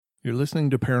You're listening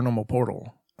to Paranormal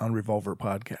Portal on Revolver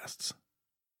Podcasts.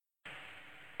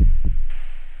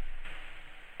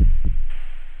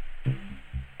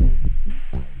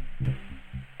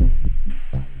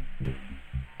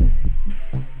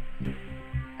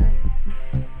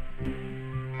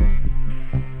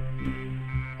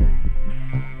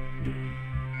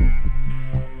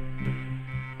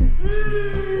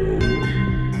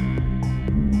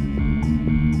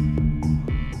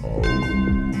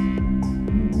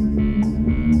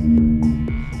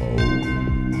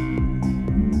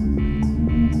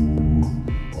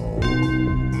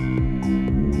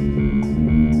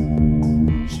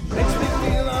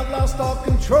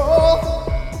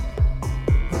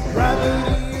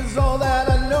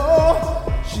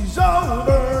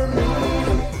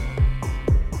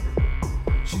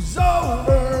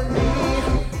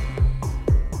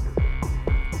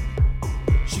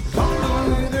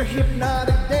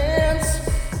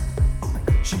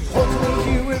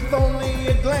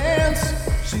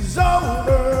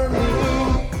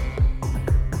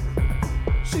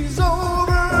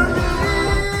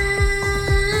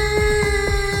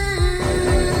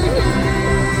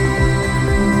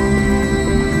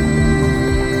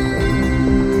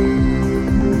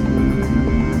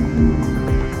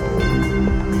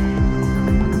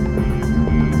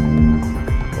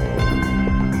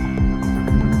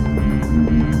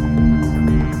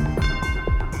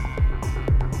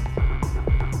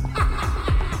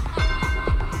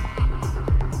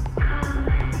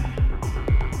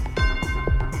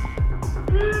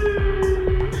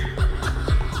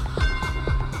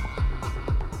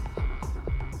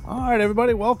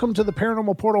 Everybody, welcome to the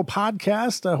Paranormal Portal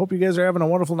Podcast. I hope you guys are having a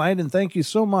wonderful night, and thank you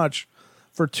so much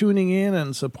for tuning in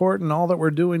and supporting all that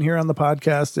we're doing here on the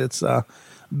podcast. It's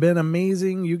been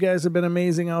amazing. You guys have been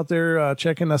amazing out there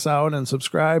checking us out and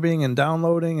subscribing and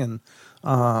downloading, and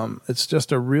it's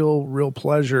just a real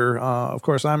pleasure. Of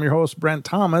course, I'm your host, Brent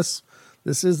Thomas.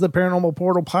 This is the Paranormal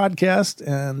Portal Podcast,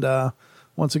 and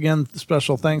once again,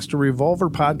 special thanks to Revolver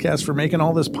Podcast for making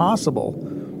all this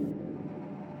possible.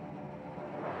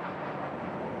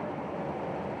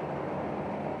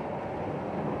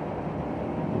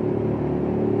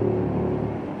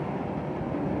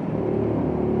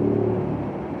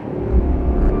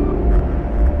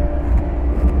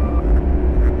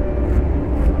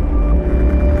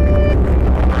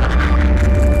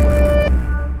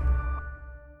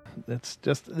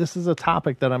 This is a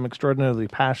topic that I'm extraordinarily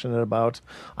passionate about.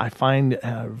 I find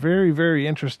very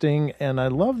interesting, and I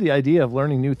love the idea of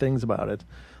learning new things about it.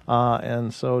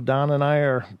 And so Don and I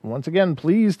are once again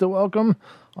pleased to welcome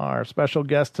our special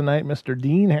guest tonight, Mr.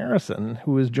 Dean Harrison,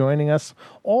 who is joining us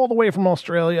all the way from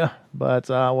Australia. But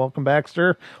welcome back,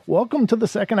 sir. Welcome to the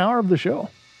second hour of the show.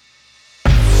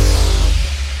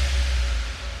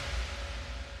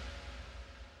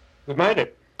 We made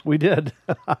it. We did.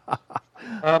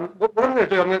 What I'm going to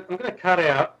do, I'm going to cut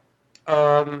out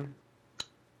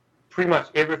pretty much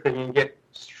everything and get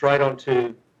straight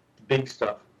onto the big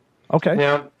stuff. Okay.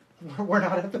 Now, we're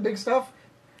not at the big stuff?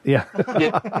 Yeah,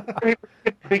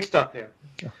 big stuff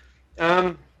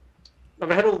now. I've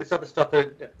had all this other stuff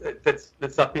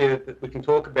that's up here that we can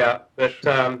talk about, but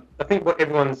I think what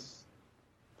everyone's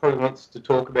probably wants to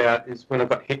talk about is when I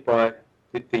got hit by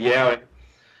the Yowie.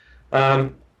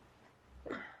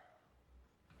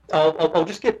 I'll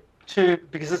just get to,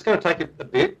 because it's going to take a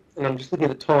bit, and I'm just looking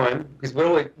at the time, because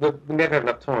we never have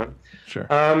enough time. Sure.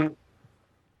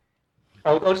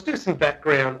 I'll just do some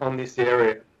background on this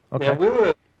area. Okay. Now, we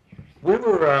were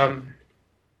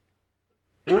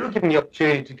given the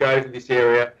opportunity to go to this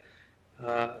area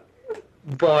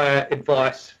via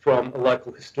advice from a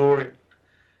local historian.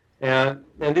 Now,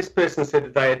 this person said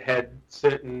that they had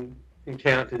certain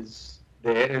encounters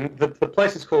there, and the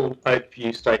place is called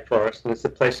Oakview State Forest, and it's a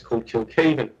place called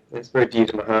Kilkeven. And it's very dear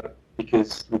to my heart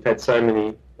because we've had so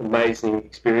many amazing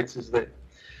experiences there.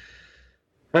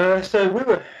 So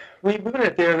we went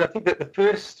out there, and I think that the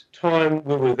first time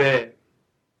we were there,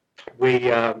 we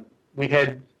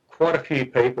had quite a few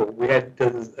people. There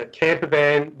was a camper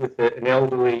van with an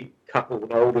older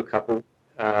couple.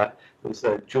 It was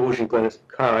George and Glennis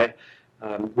Mackay.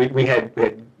 We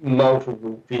had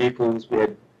multiple vehicles. We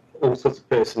had all sorts of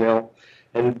personnel,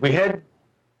 and we had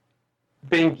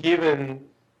been given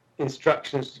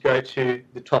instructions to go to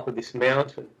the top of this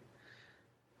mountain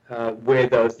where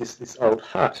there was this old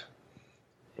hut,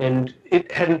 and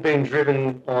it hadn't been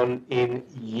driven on in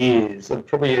years,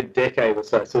 probably a decade or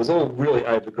so, so it was all really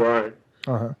overgrown.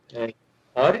 Uh-huh. And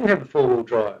I didn't have a four-wheel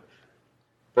drive,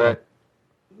 but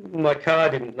my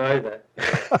car didn't know that.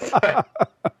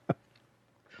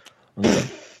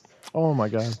 Oh my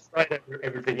God. Straight over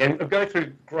everything. And go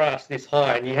through grass this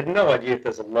high, and you had no idea if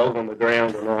there's a log on the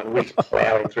ground or not. And we're just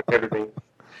ploughing through everything.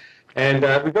 And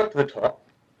we got to the top,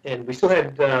 and we still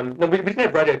had, no, we didn't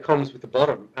have radio comms with the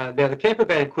bottom. Now, the camper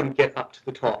van couldn't get up to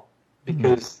the top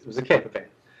because it was a camper van.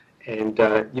 And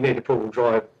you need a four-wheel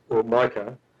drive or my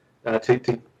car,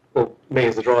 or me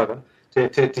as the driver, to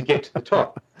get to the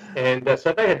top. And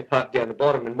so they had to park down the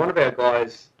bottom, and one of our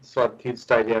guys decided he'd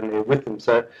stay down there with them.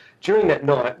 So during that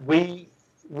night, we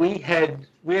had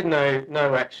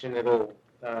no action at all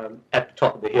at the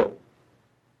top of the hill.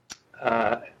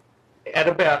 At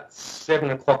about 7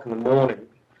 o'clock in the morning,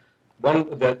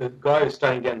 the guy who was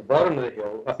staying down the bottom of the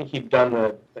hill, I think he'd done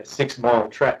a 6-mile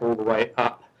track all the way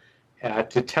up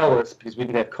to tell us, because we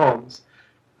didn't have comms,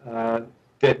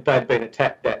 that they'd been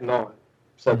attacked that night.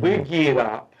 So we geared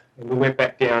up and we went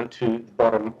back down to the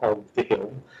bottom of the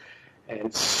hill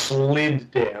and slid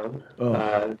down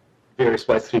various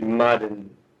ways through mud and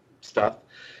stuff.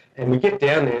 And we get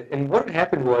down there, and what had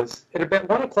happened was, at about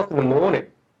 1 o'clock in the morning,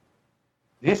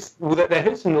 they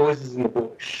heard some noises in the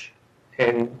bush,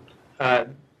 and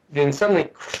then suddenly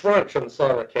crunch on the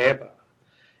side of the camper,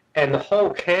 and the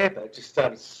whole camper just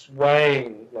started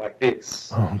swaying like this,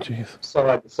 side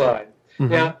to side. Mm-hmm.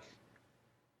 Now,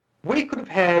 we could have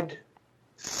had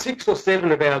 6 or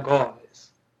 7 of our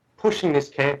guys pushing this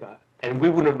camper, and we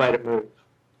wouldn't have made it move.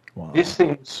 Wow. This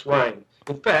thing was swaying.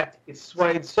 In fact, it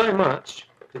swayed so much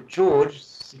that George,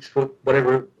 6 foot,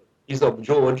 whatever is of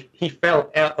George, he fell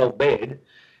out of bed,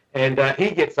 and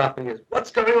he gets up and goes,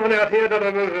 "What's going on out here?" Da,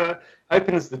 da, da, da.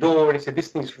 Opens the door, and he said, "This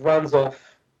thing runs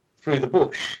off through the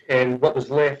bush." And what was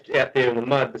left out there in the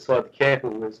mud beside the camper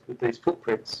was with these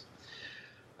footprints.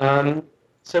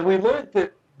 So we learned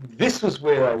that this was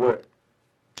where they were.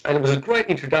 And it was a great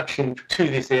introduction to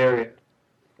this area.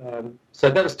 So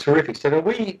that was terrific. So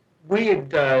we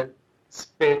had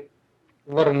spent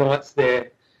a lot of nights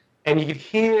there, and you could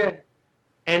hear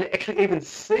and actually even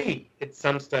see at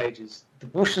some stages the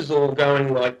bushes all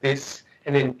going like this,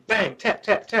 and then bang, tap,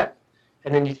 tap, tap.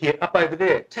 And then you'd hear up over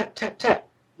there, tap, tap, tap.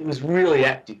 It was really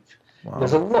active. Wow.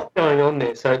 There's a lot going on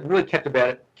there, so it really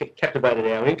captivated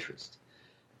our interest.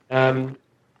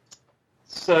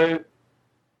 So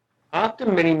after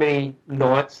many, many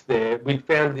nights there, we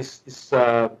found we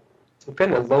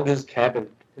found a logger's cabin.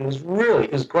 And it was great.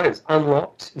 It was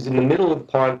unlocked. It was in the middle of the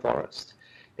pine forest.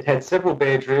 It had several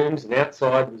bedrooms, and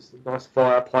outside was a nice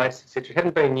fireplace, etc. It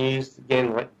hadn't been used,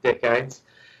 again, like decades.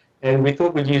 And we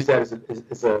thought we'd use that as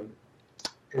a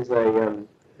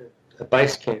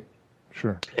base camp.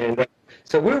 Sure. And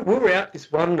so we were out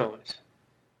this one night,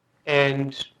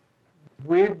 and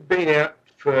we'd been out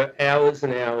for hours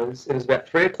and hours. It was about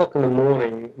 3 o'clock in the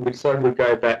morning. We decided we'd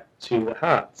go back to the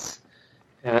huts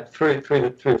through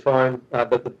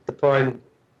the pine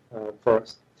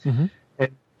forest. Mm-hmm.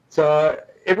 And so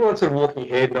everyone's sort of walking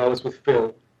ahead, and I was with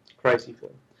Phil, crazy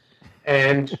Phil,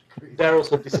 and they're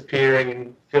also disappearing,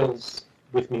 and Phil's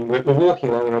with me. We're walking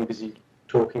along, and I'm busy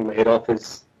talking my head off,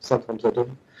 as sometimes I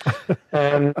do.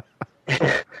 And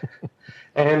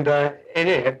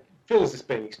yeah, Phil's just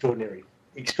being extraordinarily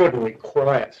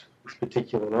quiet this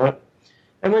particular night,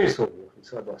 and we're just sort of walking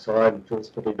side by side, and Phil's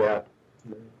probably about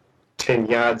 10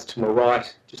 yards to my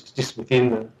right, just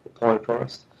within the pine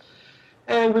forest.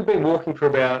 And we've been walking for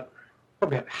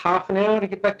probably about half an hour to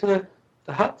get back to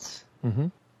the huts. Mm-hmm.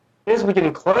 As we're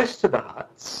getting close to the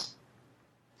huts,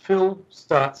 Phil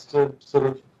starts to sort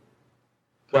of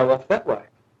go off that way.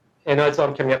 And as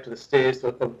I'm coming up to the stairs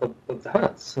of the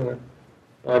huts,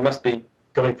 I must be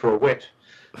going for a wet.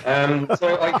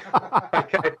 So I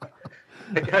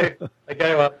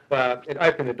go up and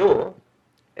open the door,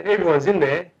 and everyone's in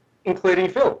there, including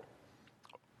Phil.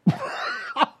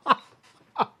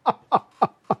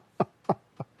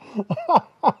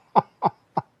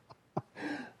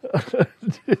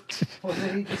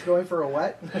 Wasn't he just going for a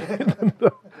wet?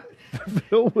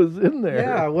 Phil was in there.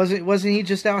 Yeah, wasn't he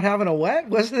just out having a wet?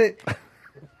 Wasn't it?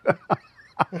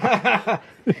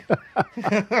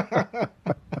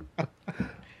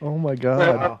 Oh my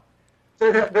God!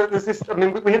 So there's this. I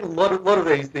mean, we had a lot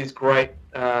of these great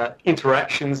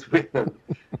interactions with them,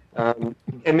 and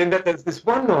then there's this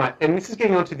one night, and this is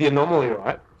getting onto the anomaly,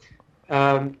 right?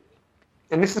 And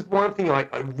this is one thing I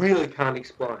really can't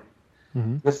explain.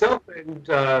 Mm-hmm. Myself and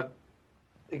a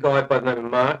guy by the name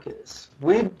of Marcus,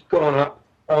 we'd gone up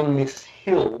on this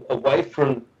hill away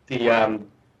from the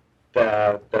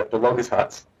loggers'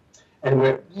 huts, and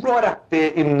we're right up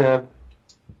there in the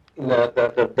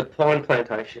pine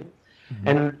plantation, mm-hmm.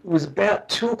 and it was about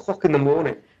 2 o'clock in the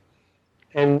morning,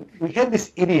 and we had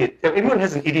this idiot. Everyone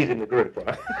has an idiot in the group,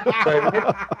 right?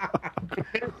 So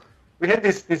we had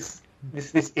this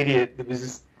this idiot that was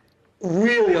just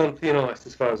really on thin ice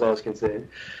as far as I was concerned.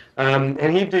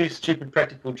 And he'd do stupid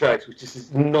practical jokes, which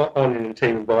is not on in a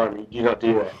team environment. You do not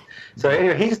do that. So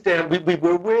anyway, he's down. We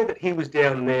were aware that he was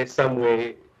down there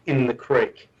somewhere in the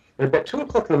creek. And about 2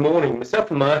 o'clock in the morning,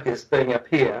 myself and Marcus being up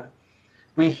here,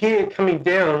 we hear coming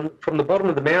down from the bottom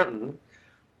of the mountain,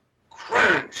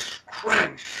 crunch,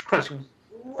 crunch, crunch,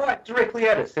 right directly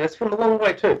at us. And it's from a long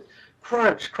way too.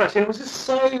 Crunch, crunch. And it was just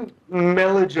so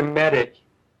melodramatic,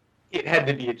 it had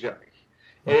to be a joke.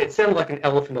 And it sounded like an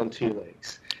elephant on two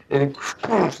legs. And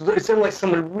it sounded like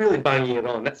someone really banging it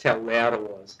on. That's how loud it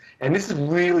was. And this is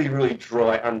really, really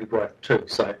dry undergrowth too.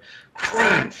 So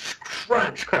crunch,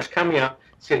 crunch, crunch, coming up.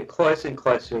 It's getting closer and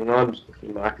closer. And I'm just looking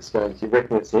at Marcus going, do you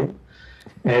reckon it's him?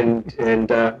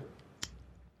 And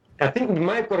I think we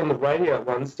may have got on the radio at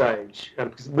one stage,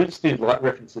 because we just do light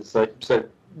references. So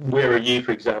where are you,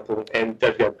 for example? And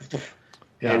they'd go,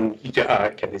 and you go, oh,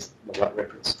 okay, this is my light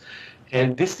reference.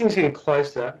 And this thing's getting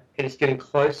closer, and it's getting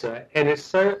closer, and it's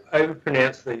so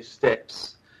overpronounced, these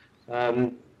steps.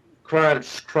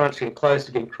 Crunch, crunch, getting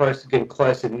closer, getting closer, getting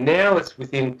closer. Now it's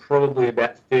within probably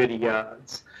about 30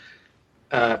 yards.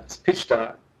 It's pitch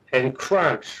dark. And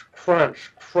crunch,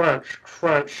 crunch, crunch,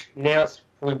 crunch. Now it's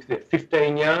probably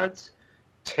 15 yards,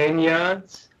 10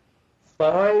 yards,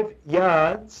 5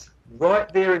 yards. Right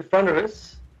there in front of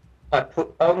us, I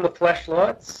put on the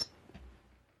flashlights.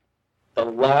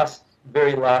 The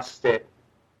very last step.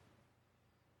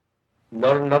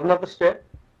 Not another step,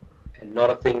 and not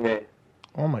a thing there.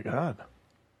 Oh my God.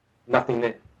 Nothing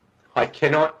there. I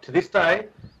cannot, to this day,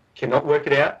 cannot work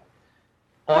it out.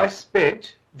 I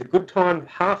spent the good time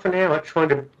half an hour trying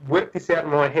to work this out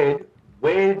in my head.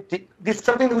 Where did this,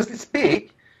 something that was this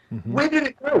big, where did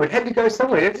it go? It had to go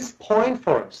somewhere. It's this pine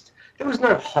forest. There was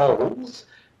no holes,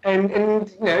 and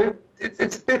you know,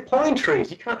 they're pine trees.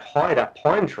 You can't hide up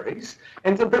pine trees.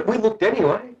 But we looked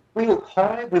anyway. We looked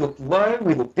high, we looked low,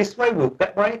 we looked this way, we looked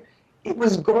that way. It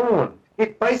was gone.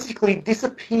 It basically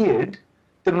disappeared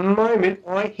the moment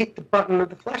I hit the button of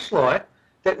the flashlight.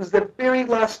 That was the very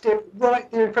last step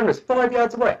right there in front of us, 5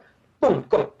 yards away. Boom,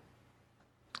 gone.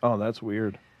 Oh, that's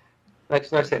weird.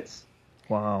 Makes no sense.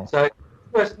 Wow. So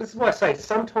this is why I say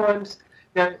sometimes,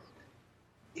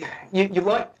 you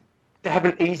like to have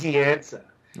an easy answer.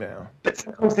 Yeah. But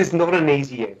sometimes there's not an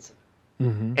easy answer.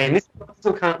 And this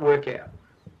still can't work out.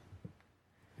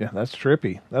 Yeah, that's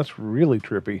trippy. That's really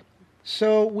trippy.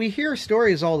 So we hear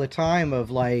stories all the time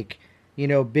of, like, you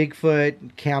know,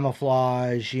 Bigfoot,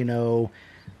 camouflage, you know,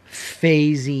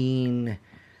 phasing,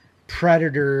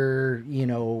 predator, you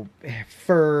know,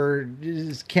 fur,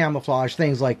 camouflage,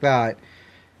 things like that.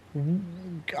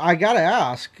 I gotta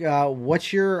ask,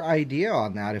 what's your idea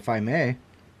on that, if I may?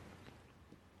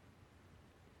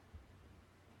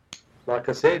 Like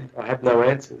I said, I have no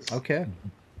answers. Okay.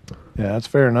 Yeah, that's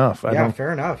fair enough.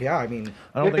 Fair enough. Yeah, I mean,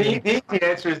 The easy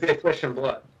answer is they're flesh and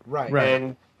blood.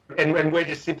 right. And we're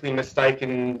just simply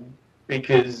mistaken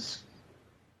because,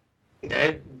 you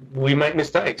know, we make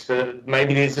mistakes.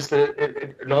 Maybe there's just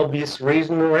an obvious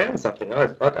reason around something. I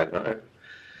don't know.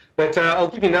 But I'll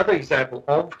give you another example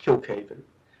of Kilkeevan.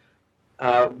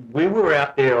 We were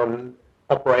out there on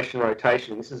Operation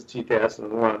Rotation. This is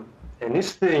 2001. And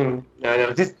this thing,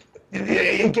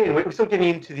 again, we're still getting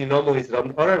into the anomalies that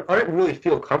I don't really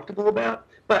feel comfortable about,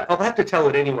 but I'll have to tell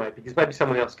it anyway because maybe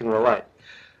someone else can relate.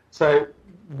 So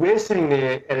we're sitting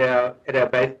there at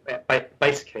our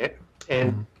base camp,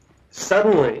 and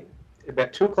suddenly,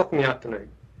 about 2 o'clock in the afternoon,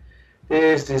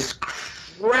 there's this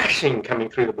crashing coming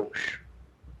through the bush.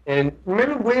 And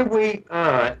remember, where we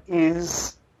are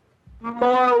is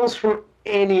miles from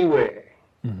anywhere.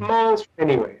 Miles from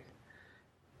anywhere.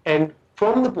 And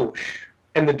from the bush,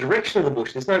 and the direction of the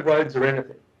bush, there's no roads or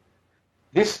anything.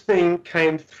 This thing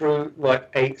came through like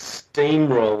a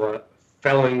steamroller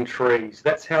felling trees.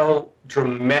 That's how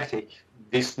dramatic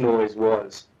this noise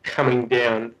was coming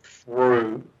down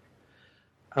through.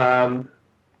 And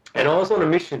I was on a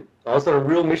mission. I was on a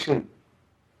real mission.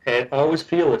 And I was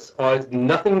fearless.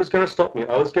 Nothing was going to stop me.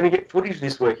 I was going to get footage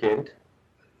this weekend.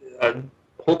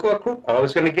 Hook or crook, I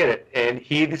was going to get it. And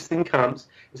here this thing comes.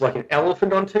 It's like an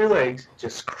elephant on two legs,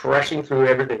 just crashing through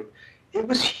everything. It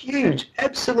was huge,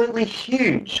 absolutely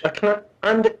huge. I cannot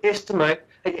underestimate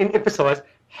and emphasize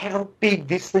how big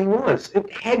this thing was.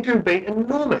 It had to have been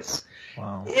enormous.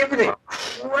 Wow. Everything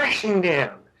crashing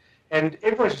down. And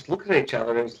everyone's just looking at each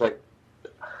other and it's like...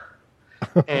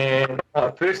 And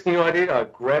first thing I did, I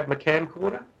grabbed my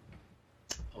camcorder.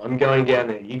 I'm going down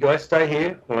there. You guys stay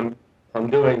here. I'm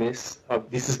doing this.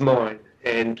 This is mine.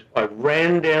 And I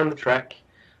ran down the track.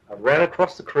 I ran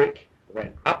across the creek. I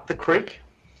ran up the creek,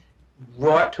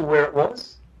 right to where it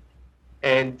was.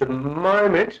 And the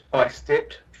moment I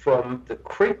stepped from the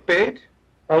creek bed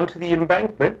onto the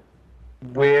embankment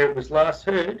where it was last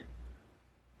heard,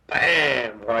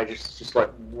 bam! I just like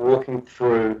walking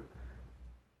through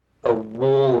a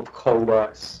wall of cold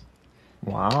ice.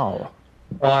 Wow.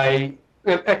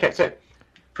 Okay, so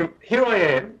from here I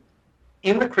am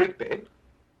in the creek bed.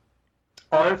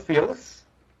 I'm fearless.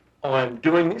 I'm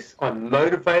doing this. I'm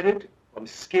motivated. I'm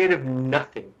scared of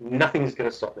nothing. Nothing's going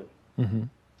to stop me. Mm-hmm.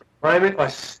 The moment I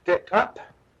stepped up,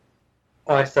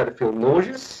 I started to feel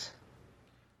nauseous.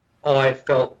 I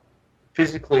felt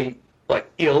physically like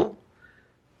ill.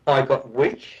 I got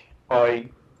weak. I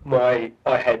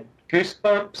had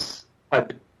goosebumps. I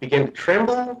began to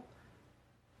tremble.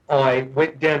 I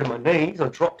went down to my knees. I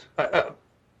dropped.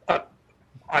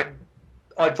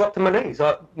 I dropped to my knees.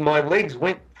 My legs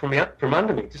went from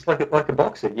under me, just like a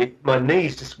boxer. My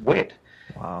knees just went.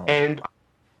 Wow. And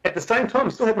at the same time, I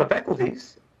still had my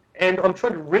faculties, and I'm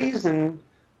trying to reason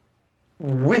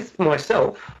with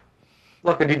myself,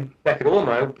 like I did back at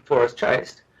Ormo before I was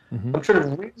chased. Mm-hmm. I'm trying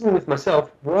to reason with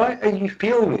myself. Why are you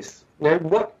feeling this?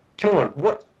 What? Come on.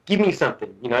 What? Give me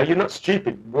something. You're not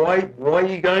stupid. Why are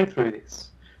you going through this?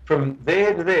 From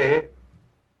there to there.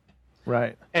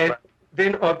 Right. And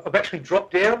then I've actually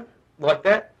dropped down like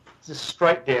that, just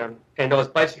straight down, and I was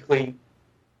basically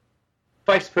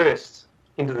face first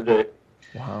into the dirt.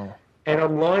 Wow. And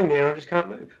I'm lying there and I just can't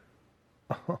move.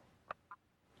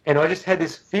 And I just had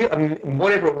this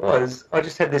whatever it was, I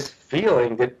just had this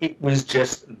feeling that it was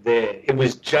just there. It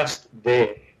was just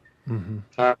there. Mm-hmm.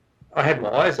 I had my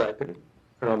eyes open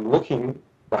and I'm looking,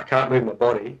 I can't move my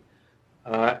body,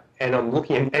 and I'm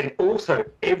looking, and also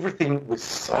everything was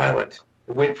silent.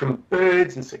 It went from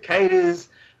birds and cicadas,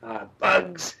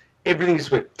 bugs, everything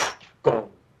just went gone.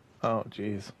 Oh,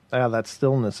 geez. Yeah, that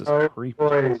stillness is creepy.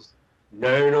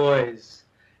 No noise.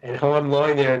 And I'm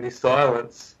lying there in this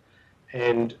silence,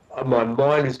 and my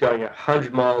mind is going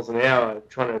 100 miles an hour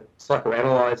trying to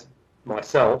psychoanalyze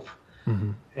myself.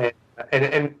 Mm-hmm.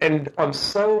 And I'm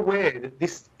so aware that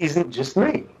this isn't just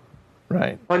me.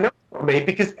 Right. I know it's not me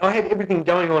because I had everything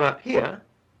going on up here,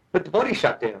 but the body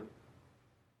shut down.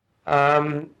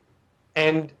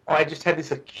 And I just had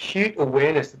this acute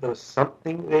awareness that there was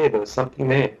something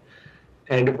there,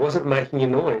 and it wasn't making a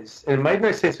noise. And it made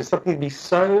no sense for something to be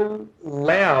so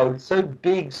loud, so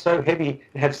big, so heavy,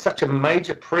 and have such a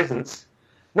major presence,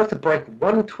 not to break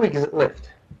one twig as it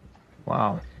left.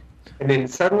 Wow. And then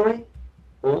suddenly,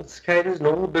 all the cicadas and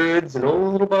all the birds and all the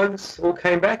little bugs all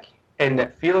came back, and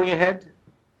that feeling I had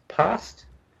passed,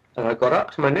 and I got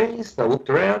up to my knees, and I looked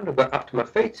around, I got up to my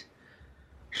feet,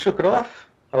 shook it off,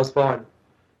 I was fine.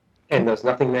 And there was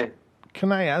nothing there.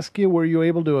 Can I ask you, were you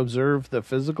able to observe the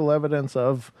physical evidence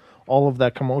of all of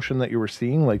that commotion that you were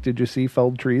seeing? Like, did you see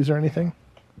felled trees or anything?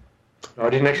 I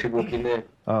didn't actually look in there.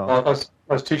 Oh.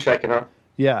 I was too shaken up.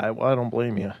 Yeah, I don't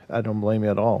blame you. I don't blame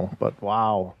you at all. But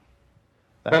wow.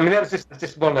 That was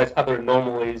just one of those other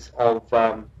anomalies of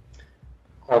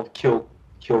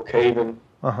Kilkeven.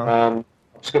 Uh-huh. I'm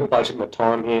just going to budget my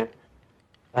time here.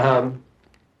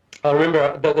 I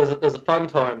remember there's a fun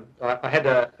time. I had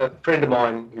a friend of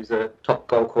mine who's a top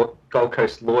Gold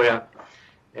Coast lawyer,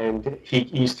 and he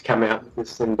used to come out with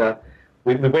this. And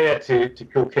we went out to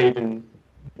Kilkeven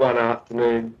one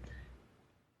afternoon,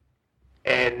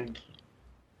 and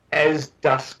as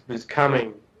dusk was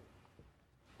coming,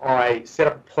 I set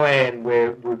up a plan where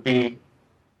it would be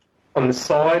on the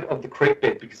side of the creek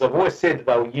bed, because I've always said that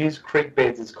they'll use creek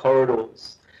beds as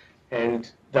corridors,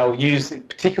 and they'll use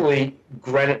particularly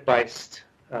granite-based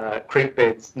creek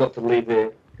beds not to leave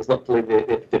their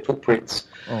footprints.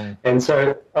 Oh. And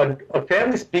so I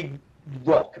found this big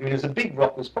rock. I mean, it was a big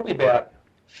rock. It was probably about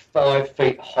 5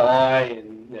 feet high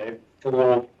and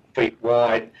 4 feet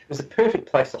wide. It was a perfect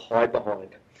place to hide behind.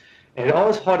 And I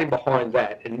was hiding behind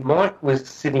that, and Mike was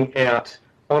sitting out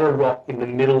on a rock in the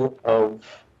middle of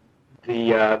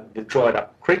the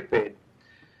dried-up creek bed.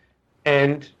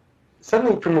 And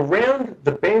suddenly, from around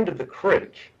the bend of the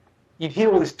creek, you'd hear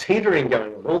all this teetering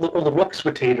going on. All the rocks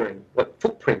were teetering, like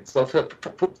footprints, like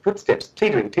footsteps,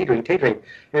 teetering. And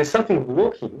there's something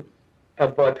walking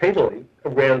bipedally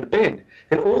around the bend.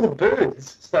 And all the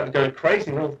birds started going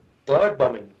crazy and all dive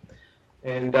bombing.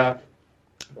 And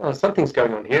something's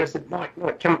going on here. I said, Mike,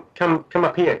 come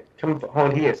up here. Come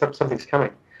behind here. Something's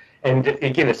coming. And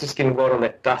again, it's just getting right on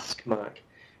that dusk mark.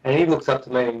 And he looks up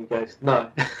to me and goes, no.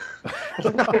 I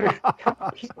said, no,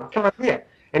 come up here.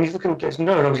 And he's looking and goes,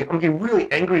 no. And I'm getting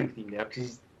really angry with him now because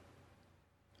he's,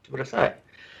 what did I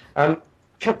say?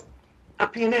 Come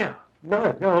up here now.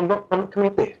 No, I'm not coming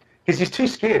up there. Because he's too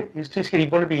scared.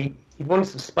 He wanted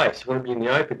some space. He wanted to be in the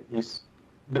open.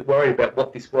 bit worried about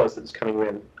what this was that was coming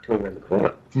around the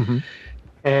corner. Mm-hmm.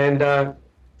 And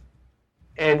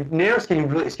now it's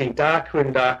getting darker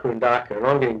and darker and darker, and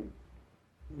I'm getting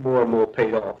more and more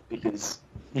peed off because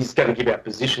he's going to give our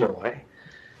position away.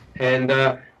 And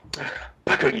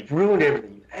Bucko, you've ruined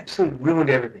everything. You've absolutely ruined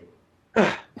everything.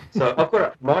 So I've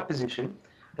got my position,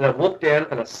 and I've walked down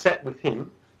and I sat with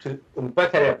him. And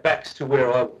both had our backs to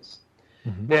where I was.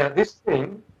 Mm-hmm. Now this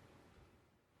thing,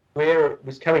 where it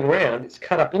was coming round, it's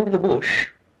cut up into the bush,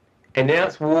 and now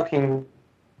it's walking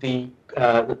the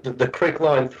creek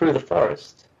line through the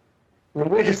forest. And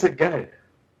where does it go?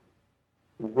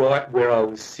 Right where I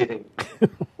was sitting.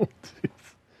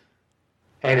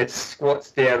 And it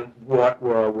squats down right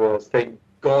where I was. Thank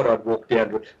God I'd walked down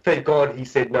to it. Thank God he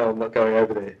said, no, I'm not going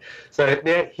over there. So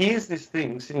now here's this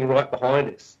thing sitting right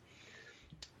behind us.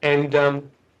 And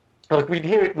like we'd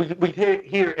hear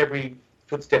every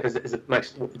footstep as it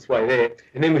makes its way there.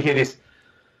 And then we hear this.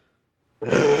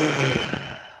 And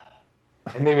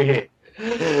then we hear.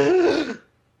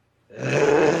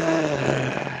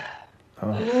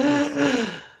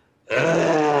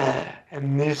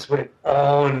 And this went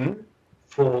on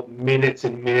for minutes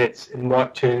and minutes, and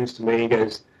Mike turns to me and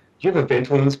goes, "Do you have a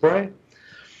Ventolin spray?"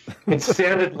 It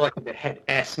sounded like it had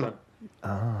asthma.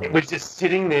 Oh. It was just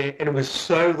sitting there, and it was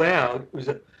so loud. It was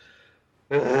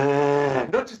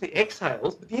not just the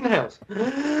exhales, but the inhales.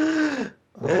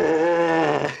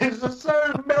 It was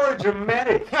so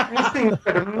melodramatic. This thing's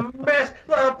got a mess.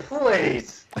 Oh,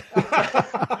 please.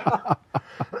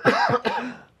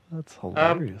 That's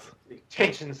hilarious.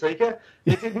 Attention seeker.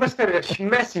 It must have had a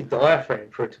massive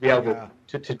diaphragm for it to be able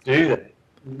to do that.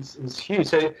 It was huge.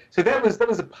 So that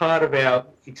was a part of our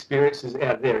experiences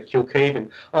out there at Kilkeven.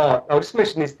 Oh, I'll just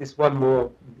mention this one more.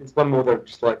 There's one more that I'd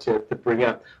just like to bring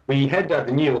up. We had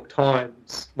the New York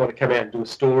Times want to come out and do a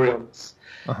story on this.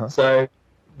 Uh-huh. So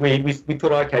we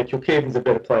thought, okay, Kilkeven's a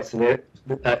better place than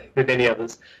any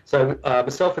others. So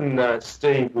myself and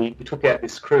Steve, we took out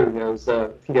this crew. And there was I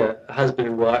think a husband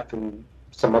and wife and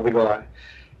some other guy,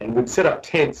 and we'd set up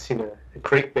tents in a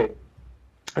creek bed.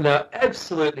 And they were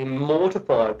absolutely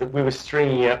mortified that we were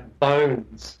stringing out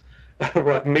bones,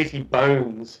 right, meaty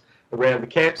bones around the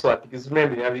campsite, because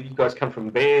remember, you guys come from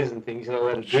bears and things, you're not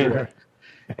allowed to do that.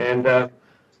 And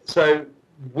so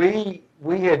we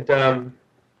had,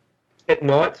 at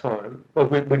night time, well,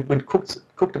 we'd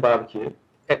cooked a barbecue.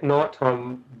 At night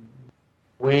time,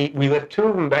 we left two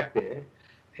of them back there,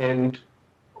 and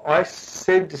I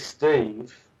said to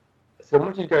Steve, I said, I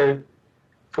want you to go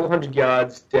 400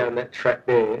 yards down that track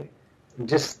there and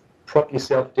just prop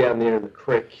yourself down there in the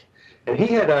creek. And he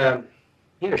had a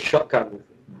shotgun with him,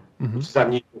 mm-hmm. which is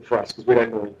unusual for us because we don't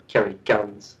normally carry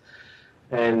guns.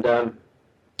 And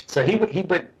so he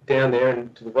went down there,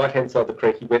 and to the right-hand side of the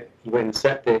creek, he went and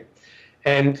sat there.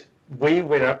 And we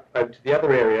went up over to the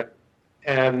other area,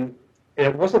 and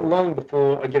it wasn't long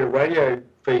before I get a radio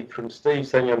feed from Steve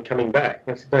saying, I'm coming back.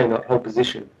 And I said, no, you're not, hold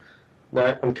position.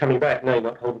 No, I'm coming back. No, you're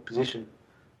not, hold position.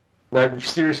 No,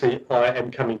 seriously, I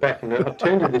am coming back. And I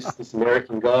turned to this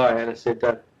American guy and I said,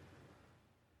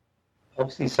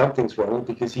 obviously something's wrong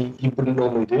because he wouldn't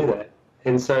normally do that.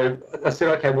 And so I said,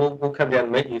 okay, we'll come down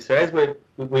and meet you. So as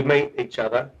we meet each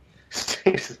other,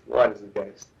 Steve's as white as a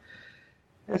ghost.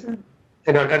 I said,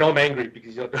 and I'm angry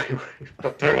because you're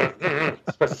not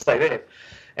supposed to stay there.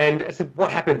 And I said,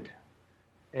 what happened?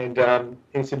 And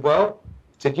he said, well,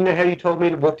 you know how you told me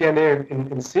to walk down there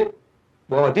and sit?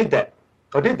 Well, I did that.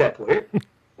 I did that for you.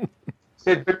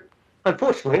 Said, but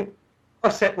unfortunately, I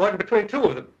sat right in between two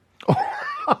of them.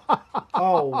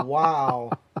 Oh,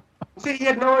 wow. He said he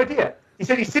had no idea. He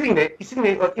said he's sitting there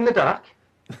like in the dark.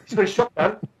 He's got a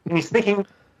shotgun, and he's thinking,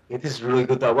 yeah, this is really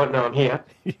good, though. I won't know I'm here.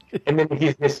 And then he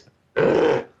hears this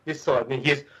side, and he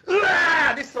hears,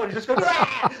 this side. He just goes,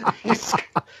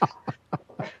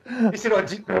 He said, I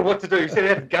didn't know what to do. He said he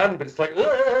had a gun, but it's like,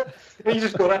 and he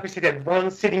just got up. He said he had one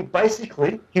sitting,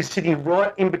 basically, he was sitting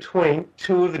right in between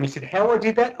two of them. He said, how I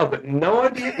did that, I've got no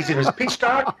idea. He said, it was pitch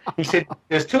dark. He said,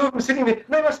 there's two of them sitting there.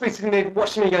 They must be sitting there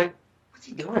watching me going, what's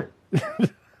he doing?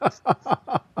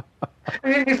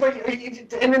 And he's like,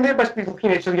 and then they must be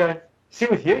looking at each other going, is he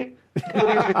with you?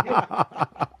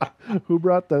 Who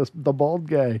brought the bald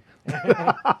guy?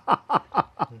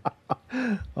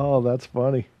 Oh, that's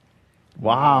funny.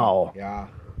 Wow. Yeah.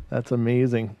 That's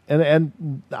amazing.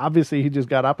 And obviously he just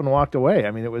got up and walked away.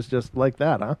 I mean, it was just like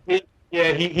that, huh?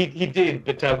 Yeah, he did.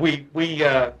 But we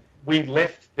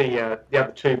left the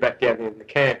other two back down in the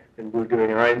camp, and we were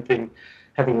doing our own thing,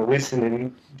 having a listen.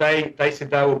 And they said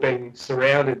they were being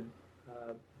surrounded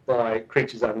by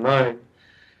creatures unknown.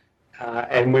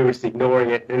 and we were just ignoring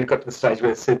it. And it got to the stage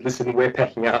where it said, listen, we're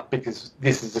packing up because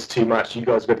this is just too much. You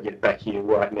guys got to get back here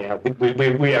right now.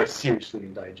 We are seriously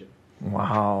in danger.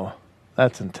 Wow.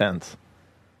 That's intense.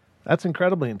 That's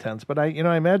incredibly intense. But I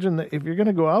imagine that if you're going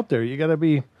to go out there, you got to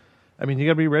be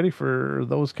ready for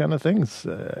those kind of things,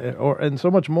 and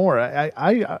so much more.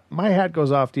 My hat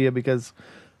goes off to you because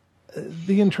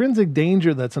the intrinsic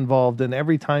danger that's involved in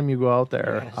every time you go out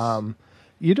there. Yes.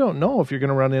 You don't know if you're going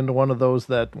to run into one of those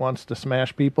that wants to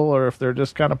smash people or if they're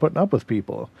just kind of putting up with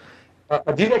people.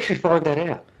 I did actually find that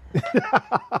out.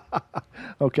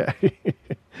 Okay.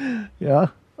 Yeah.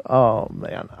 Oh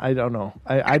man, I don't know.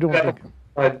 I don't think.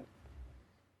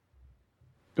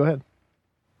 Go ahead.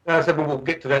 So we'll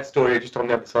get to that story just on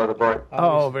the other side of the break.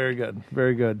 Oh, very good.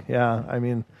 Very good. Yeah. I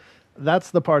mean, that's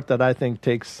the part that I think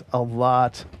takes a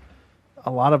lot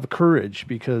of courage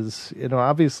because,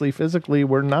 obviously physically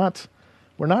we're not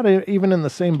even in the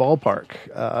same ballpark.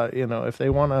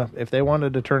 If they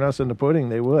wanted to turn us into pudding,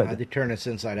 they would. They'd turn us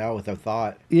inside out with a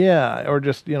thought. Yeah. Or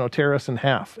just, tear us in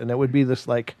half. And it would be this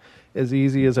like as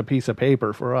easy as a piece of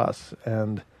paper for us.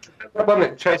 And that one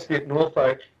that chased me at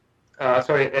Norfolk, at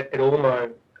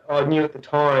Ormo, I knew at the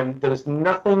time there was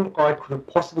nothing I could have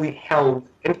possibly held,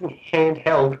 anything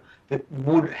handheld that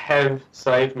would have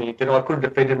saved me, that I could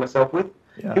have defeated myself with.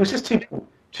 Yeah. It was just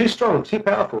too strong, too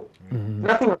powerful. Mm-hmm.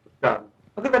 Nothing I could have done.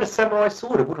 I could have had a samurai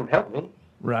sword, it wouldn't help me.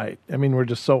 Right. I mean, we're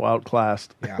just so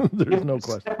outclassed. Yeah. There's no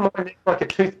question. Snap my neck like a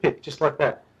toothpick, just like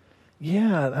that.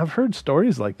 Yeah, I've heard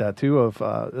stories like that too.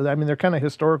 They're kind of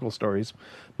historical stories,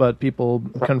 but people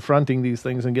confronting these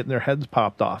things and getting their heads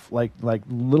popped off like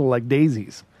little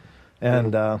daisies,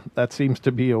 and that seems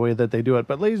to be a way that they do it.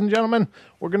 But ladies and gentlemen,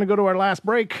 we're going to go to our last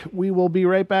break. We will be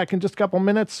right back in just a couple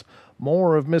minutes.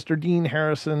 More of Mr. Dean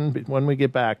Harrison when we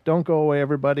get back. Don't go away,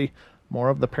 everybody. More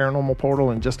of the Paranormal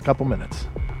Portal in just a couple minutes.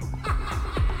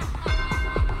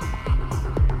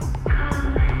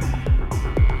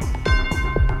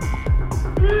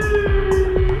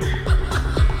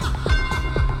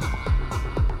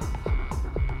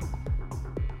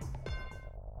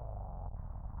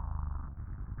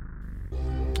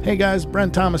 Hey guys,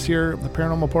 Brent Thomas here of the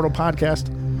Paranormal Portal Podcast.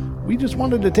 We just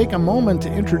wanted to take a moment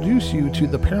to introduce you to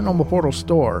the Paranormal Portal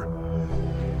store.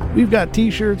 We've got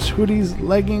t-shirts, hoodies,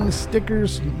 leggings,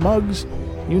 stickers, mugs,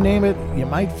 you name it, you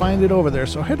might find it over there.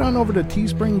 So head on over to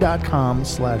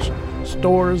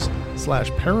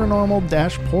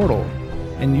teespring.com/stores/paranormal-portal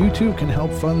and you too can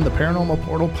help fund the Paranormal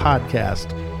Portal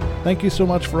Podcast. Thank you so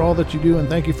much for all that you do and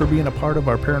thank you for being a part of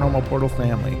our Paranormal Portal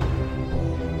family.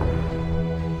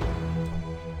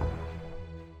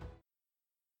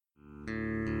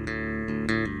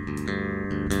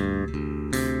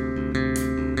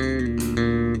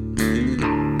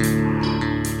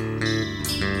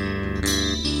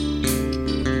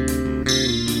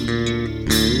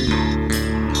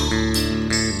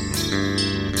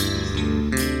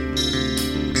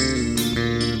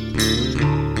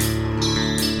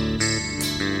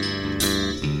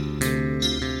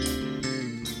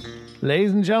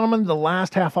 Ladies and gentlemen, the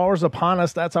last half hour is upon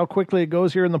us. That's how quickly it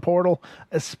goes here in the portal,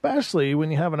 especially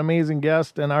when you have an amazing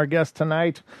guest. And our guest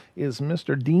tonight is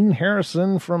Mr. Dean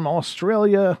Harrison from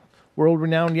Australia.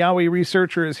 World-renowned Yowie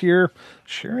researcher is here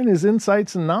sharing his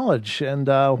insights and knowledge. And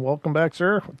welcome back,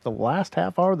 sir. The last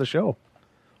half hour of the show.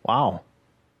 Wow.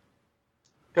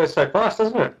 Goes so fast,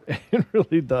 doesn't it? It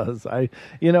really does. It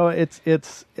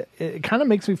kind of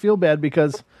makes me feel bad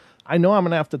because I know I'm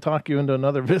going to have to talk you into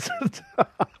another visit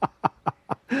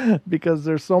because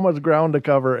there's so much ground to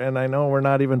cover, and I know we're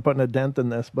not even putting a dent in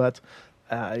this, but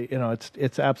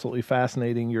it's absolutely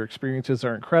fascinating. Your experiences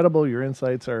are incredible. Your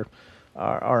insights are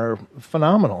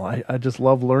phenomenal. I just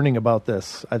love learning about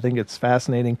this. I think it's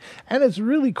fascinating, and it's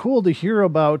really cool to hear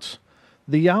about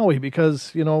the Yowie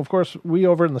because, of course, we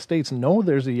over in the States know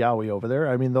there's a Yowie over there.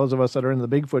 I mean, those of us that are in the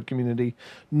Bigfoot community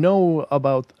know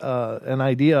about an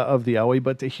idea of the Yowie,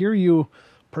 but to hear you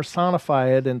personify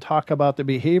it and talk about the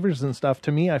behaviors and stuff,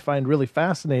 to me, I find really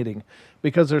fascinating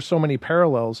because there's so many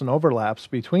parallels and overlaps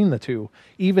between the two,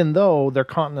 even though they're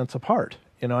continents apart.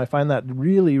 I find that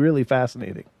really, really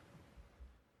fascinating.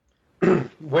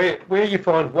 Where you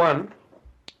find one,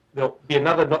 there'll be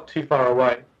another not too far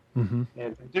away. Mm-hmm.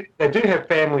 And they do have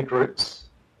family groups.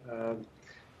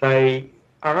 They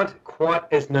aren't quite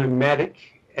as nomadic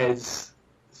as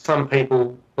some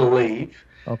people believe.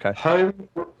 Okay.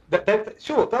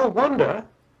 Sure, they'll wander,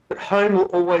 but home will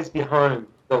always be home.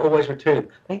 They'll always return.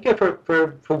 They can go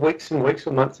for weeks and weeks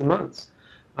or months and months.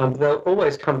 They'll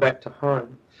always come back to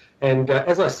home. And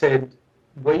as I said,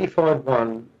 where you find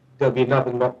one, there'll be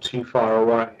another not too far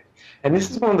away. And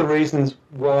this is one of the reasons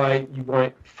why you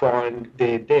won't find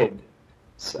their dead.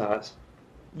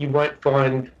 You won't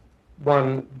find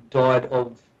one died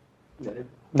of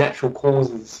natural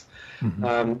causes.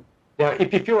 Mm-hmm. Now,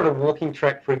 if you're on a walking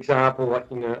track, for example,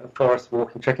 like a forest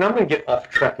walking track, and I'm going to get off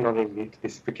track and not even get to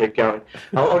this if we keep going.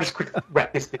 I'll just quickly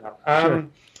wrap this bit up. Sure.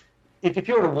 If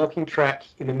you're on a walking track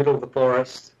in the middle of the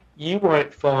forest, you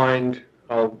won't find,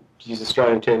 I'll use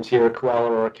Australian terms here, a koala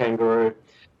or a kangaroo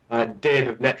dead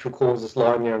of natural causes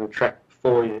lying there on the track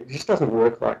before you. It just doesn't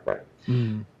work like that.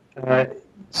 Mm.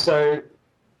 So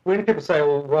when people say,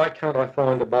 well, why can't I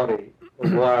find a body? Or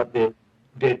why are there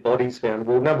dead bodies found?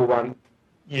 Well, number one,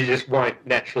 you just won't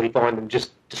naturally find them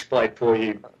just displayed for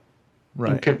you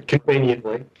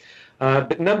conveniently.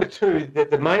 But number two,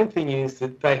 the main thing is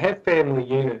that they have family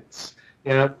units.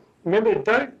 Now, remember,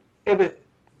 don't ever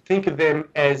think of them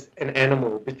as an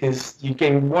animal because you're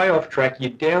getting way off track.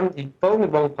 You're following the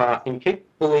wrong path, and you keep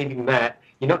believing that.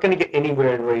 You're not going to get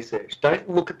anywhere in research. Don't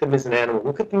look at them as an animal.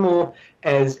 Look at them more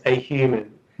as a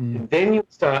human. And then you'll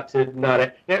start to know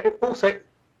that. Now, also,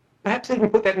 perhaps even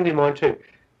put that in your mind too.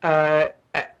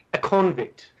 A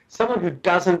convict, someone who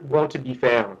doesn't want to be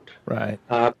found. Right.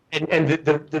 And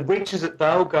the reaches that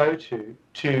they'll go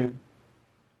to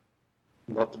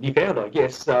not to be found, I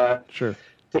guess, Sure.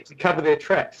 to cover their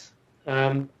tracks.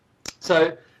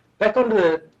 So back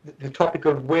onto the topic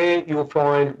of where you'll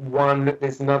find one,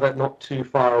 there's another not too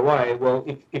far away. Well,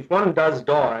 if one does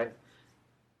die,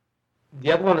 the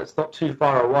other one that's not too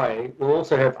far away will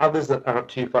also have others that aren't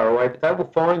too far away, but they will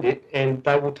find it and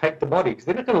they will take the body. Because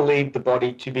they're not going to leave the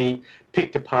body to be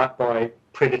picked apart by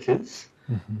predators,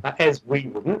 as we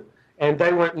wouldn't, and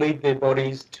they won't leave their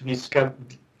bodies to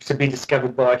be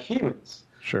discovered by humans.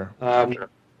 Sure.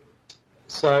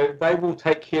 So they will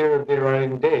take care of their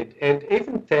own dead. And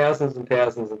even thousands and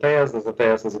thousands and thousands and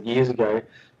thousands of years ago,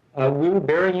 we were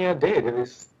burying our dead. It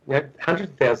was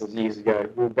hundreds of thousands of years ago,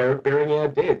 we were burying our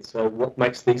dead. So what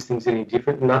makes these things any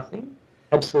different? Nothing.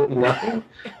 Absolutely nothing.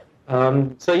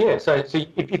 So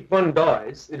if one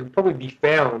dies, it'll probably be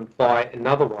found by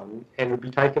another one and it'll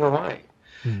be taken away.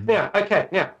 Now,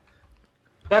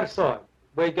 that aside,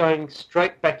 we're going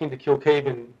straight back into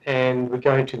Kilkeven and we're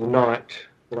going to the night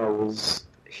that I was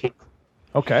hit.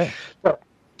 Okay. So,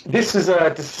 this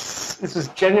was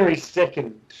January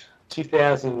 2nd,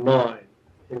 2009.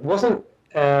 It wasn't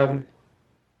an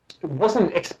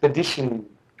expedition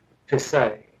per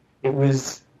se. It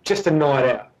was just a night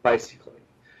out, basically.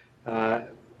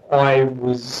 I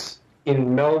was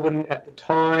in Melbourne at the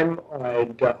time. I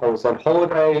was on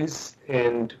holidays,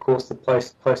 and of course the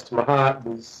place close to my heart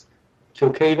was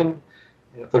Kilkeven.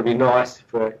 And I thought it'd be nice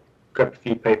if I grabbed a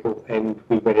few people and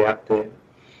we went out there.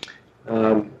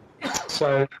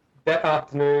 So that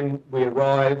afternoon we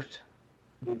arrived.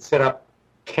 We'd set up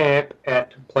camp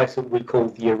at a place that we call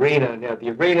the Arena. Now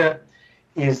the Arena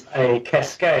is a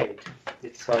cascade.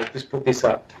 So just put this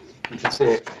up. You can see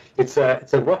it. It's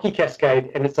a rocky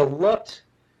cascade, and it's a lot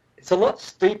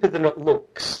steeper than it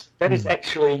looks. That is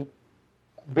actually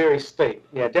very steep.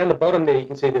 Now down the bottom there you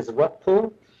can see there's a rock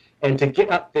pool, and to get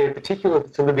up there, particularly if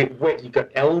it's a little bit wet, you've got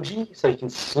algae, so you can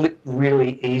slip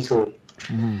really easily.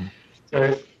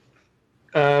 So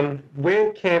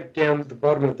we're camped down at the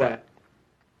bottom of that,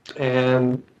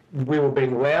 and we were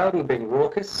being loud and being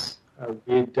raucous.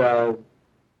 We'd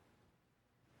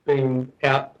been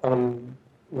out on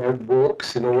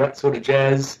walks and all that sort of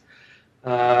jazz,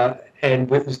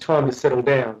 and it was time to settle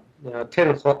down. 10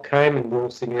 o'clock came and we're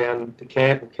all sitting around the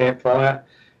campfire,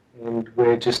 and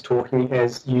we're just talking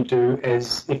as you do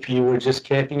as if you were just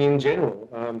camping in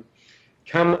general.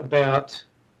 Come about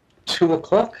 2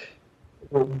 o'clock,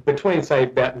 between say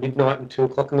about midnight and 2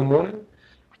 o'clock in the morning,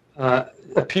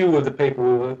 a few of the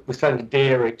people were starting to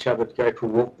dare each other to go for a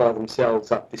walk by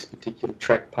themselves up this particular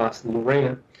track past the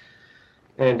Arena.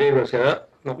 And everyone's going, oh,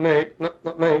 not me,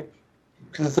 not me,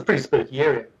 because it's a pretty spooky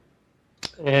area.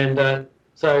 And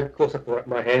so, of course, I put up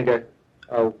my hand and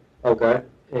go, I'll go.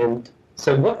 And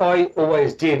so what I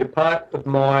always did, a part of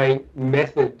my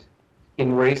method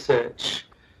in research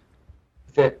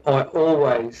that I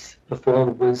always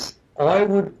performed was I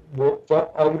would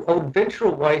venture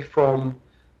away from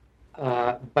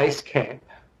base camp,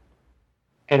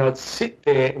 and I'd sit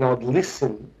there and I'd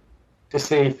listen to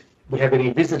see if we have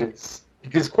any visitors.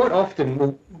 Because quite often,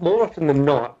 well, more often than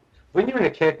not, when you're in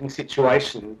a camping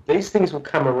situation, these things will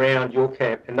come around your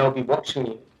camp and they'll be watching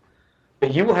you.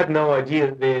 But you will have no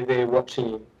idea that they're watching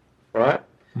you, right?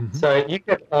 So you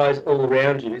have eyes all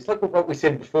around you. It's like what we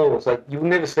said before. It's like you'll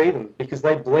never see them because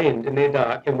they blend and they're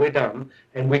dark and we're dumb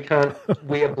and we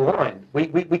are blind.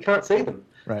 We can't see them.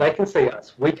 Right. They can see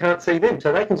us. We can't see them.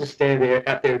 So they can just stand there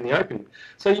out there in the open.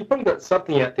 So you've probably got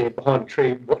something out there behind a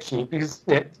tree watching you because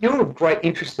you're of great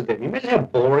interest to them. You imagine how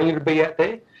boring it would be out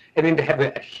there. And then to have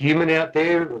a human out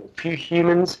there, or a few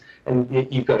humans, and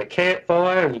you've got a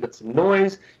campfire and you've got some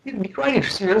noise, it'd be great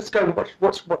interest. Let's go and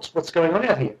watch what's going on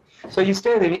out here. So you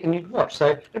stand there and you watch.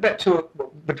 So about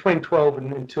between 12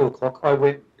 and 2 o'clock, I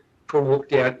went for a walk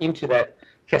down into that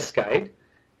cascade,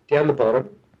 down the bottom,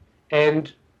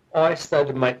 and I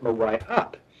started to make my way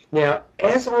up. Now,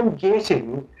 as I'm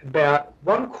getting about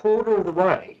 1/4 of the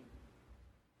way,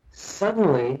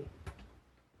 suddenly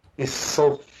this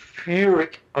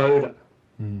sulfuric odour,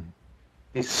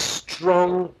 this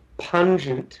strong,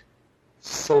 pungent,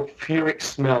 sulfuric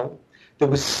smell that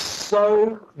was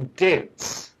so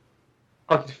dense,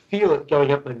 I could feel it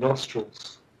going up my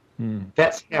nostrils.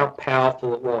 That's how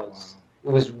powerful it was. It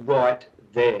was right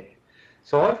there.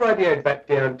 So I've radioed back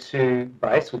down to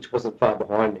base, which wasn't far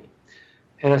behind me,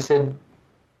 and I said,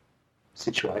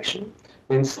 situation.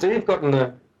 Then Steve got on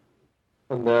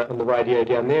the radio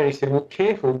down there, and he said, well,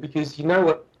 careful, because you know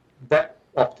what that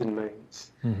often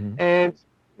means. And,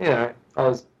 I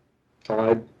was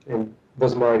tired and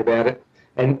wasn't worried about it.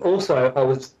 And also I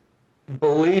was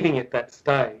believing at that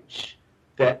stage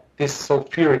that this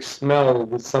sulfuric smell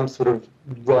was some sort of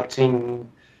rotting,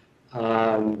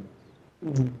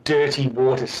 dirty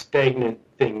water, stagnant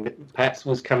thing that perhaps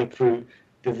was coming through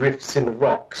the rifts in the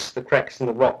rocks, the cracks in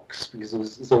the rocks, because it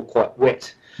was all quite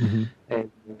wet. And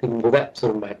I'm thinking, well, that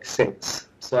sort of makes sense.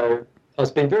 So I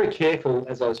was being very careful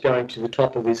as I was going to the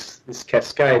top of this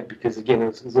cascade because, again,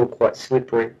 it was all quite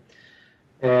slippery.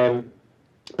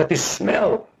 But this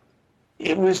smell,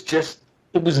 it was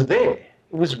there.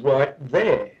 It was right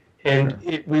there. And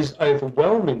it was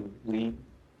overwhelmingly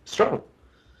strong.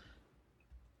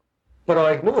 But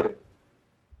I ignored it.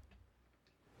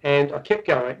 And I kept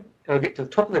going, and I get to the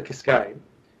top of the cascade,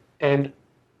 and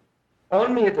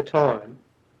on me at the time,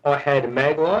 I had a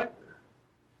mag light,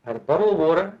 I had a bottle of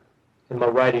water, and my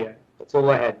radio. That's all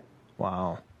I had.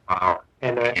 Wow.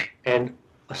 And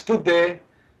I stood there,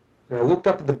 and I looked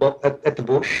up at the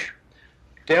bush.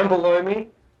 Down below me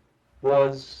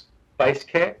was base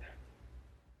camp.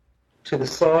 To the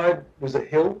side was a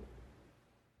hill.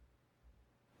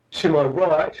 To my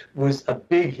right was a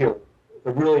big hill,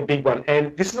 a really big one.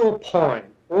 And this is all pine.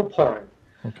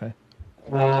 Okay.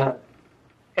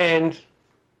 And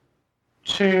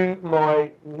to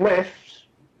my left,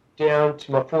 down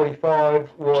to my 45,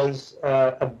 was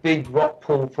a big rock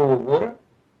pool full of water.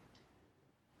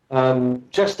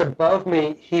 Just above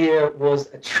me here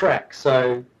was a track.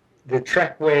 So the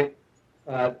track went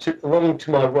along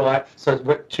to my right. So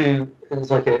it was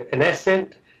like an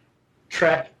ascent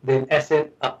track, then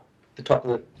ascent up the top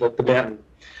of the mountain.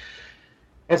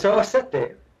 And so I sat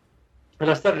there and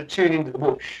I started to tune into the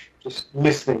bush, just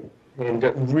listening and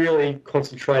really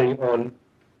concentrating on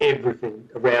everything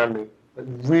around me, but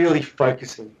really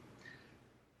focusing.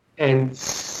 And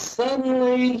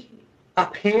suddenly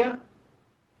up here,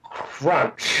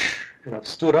 crunch. And I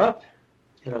stood up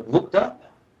and I looked up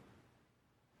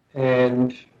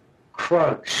and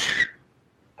crunch,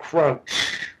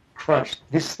 crunch, crunch.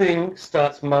 This thing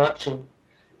starts marching.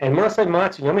 And when I say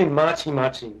marching, I mean marching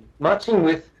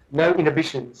with no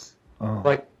inhibitions. Oh.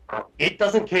 Like, it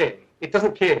doesn't care. It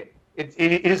doesn't care. It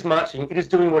is marching. It is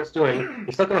doing what it's doing.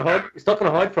 It's not going to hide. It's not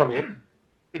going to hide from you.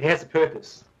 It has a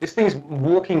purpose. This thing is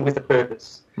walking with a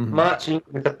purpose, marching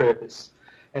with a purpose.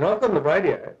 And I've got on the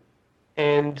radio,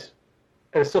 and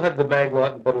I still have the mag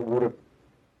light and bottle of water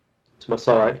to my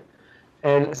side.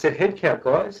 And I said, head count,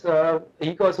 guys. Are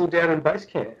you guys all down in base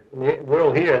camp? And we're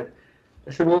all here.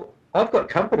 I said, well, I've got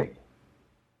company.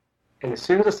 And as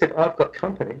soon as I said, I've got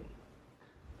company,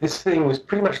 this thing was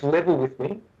pretty much level with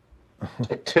me.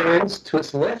 It turns to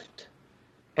its left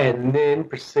and then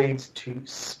proceeds to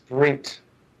sprint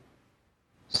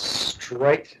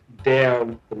straight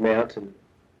down the mountain.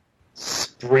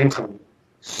 Sprinting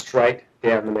straight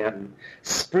down the mountain.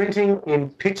 Sprinting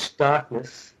in pitch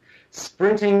darkness.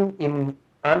 Sprinting in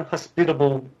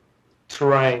unhospitable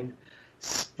terrain.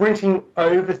 Sprinting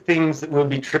over things that we'll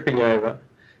be tripping over.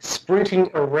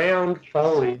 Sprinting around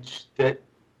foliage that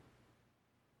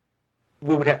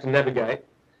we would have to navigate.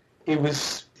 It was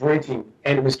sprinting,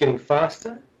 and it was getting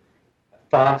faster,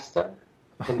 faster,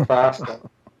 and faster.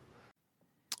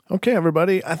 Okay,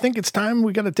 everybody, I think it's time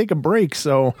we got to take a break,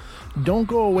 so don't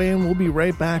go away, and we'll be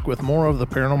right back with more of the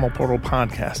Paranormal Portal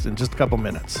podcast in just a couple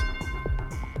minutes.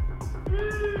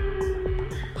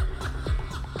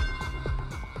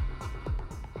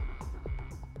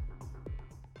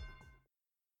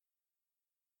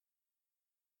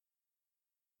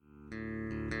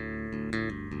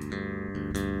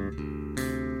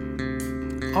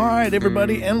 All right,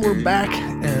 everybody, and we're back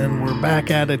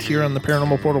at it here on the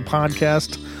Paranormal Portal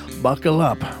podcast. Buckle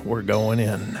up, we're going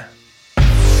in.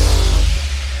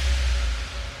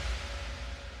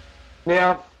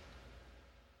 Now,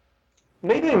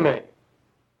 me being me,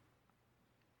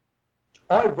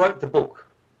 I wrote the book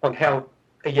on how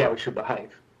a Yowie should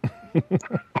behave.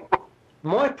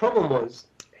 My problem was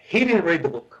he didn't read the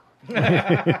book.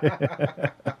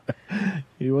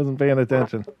 He wasn't paying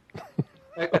attention.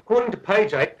 According to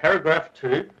page 8, paragraph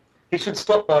 2, he should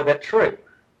stop by that tree.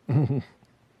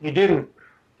 He didn't.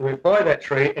 He went by that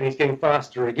tree and he's getting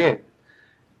faster again.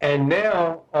 And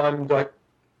now I'm like,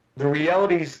 the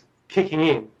reality's kicking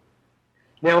in.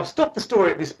 Now I'll stop the story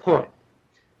at this point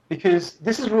because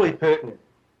this is really pertinent.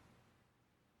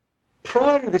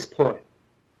 Prior to this point,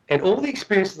 and all the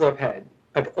experiences I've had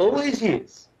over all these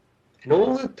years, and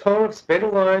all the time I've spent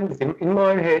alone within in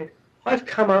my own head, I've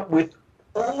come up with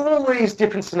all these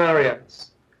different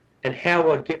scenarios and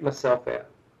how I'd get myself out.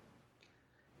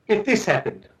 If this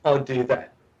happened, I'd do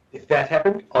that. If that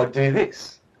happened, I'd do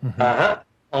this. Mm-hmm. I'm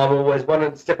always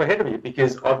one step ahead of you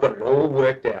because I've got it all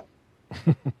worked out.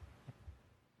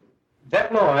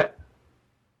 That night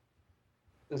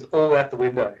was all out the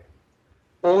window.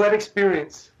 All that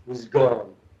experience was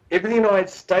gone. Everything I had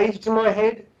staged in my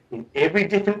head, in every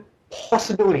different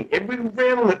possibility, every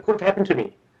realm that could have happened to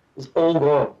me, was all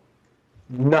gone.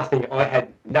 Nothing. I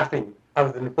had nothing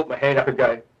other than to put my hand up and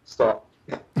go, stop.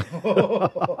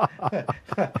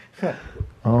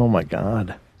 Oh, my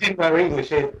God. Didn't know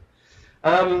English either.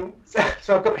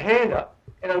 So I've got my hand up,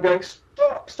 and I'm going,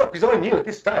 stop, because I knew at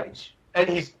this stage. And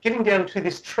he's getting down to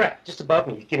this track just above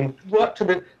me. He's getting right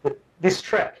to this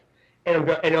track.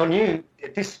 And I knew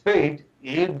at this speed,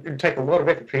 it would take a lot of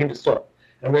effort for him to stop.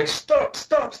 And I'm going, stop.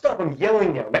 I'm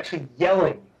yelling now. I'm actually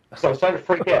yelling. So I'm starting to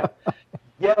freak out.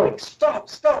 Yelling, stop.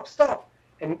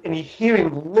 And you hear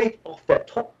him leap off that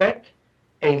top bank,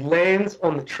 and he lands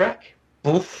on the track.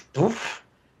 Boof, boof.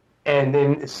 And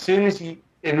then as soon as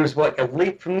it was like a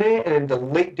leap from there, and then the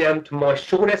leap down to my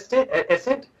short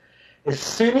ascent. As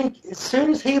soon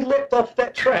as he leapt off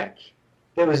that track,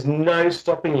 there was no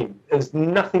stopping him. There was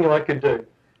nothing I could do.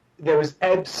 There was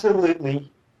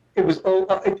absolutely, it was all,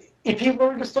 if he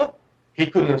wanted to stop, he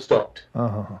couldn't have stopped.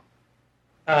 Uh-huh.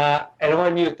 And I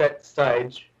knew at that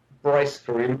stage, brace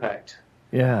for impact.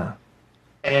 Yeah.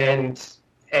 And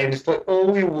it's like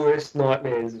all your worst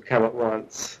nightmares have come at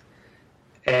once.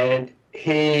 And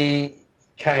he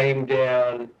came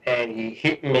down and he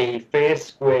hit me fair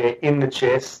square in the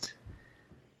chest.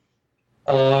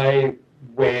 I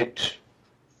went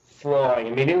flying. I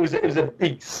mean, it was a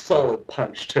big, solid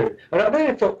punch too. And I don't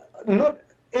even feel, not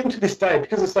even to this day,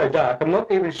 because it's so dark, I'm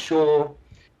not even sure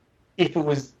if it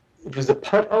was a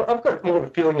punch. I've got more of a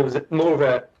feeling it was more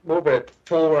of a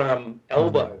forearm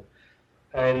elbow,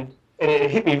 and it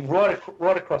hit me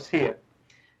right across here.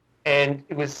 And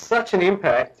it was such an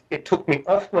impact, it took me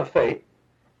off my feet,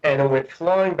 and I went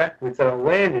flying backwards, and I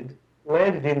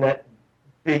landed in that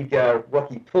big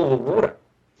rocky pool of water.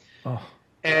 Oh.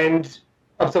 And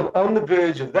I'm sort of on the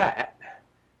verge of that,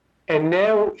 and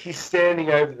now he's standing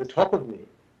over the top of me,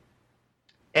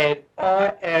 and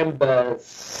I am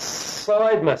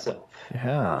beside myself.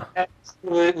 Yeah.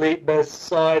 Absolutely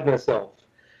beside myself.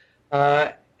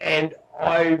 And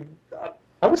I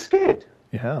was scared.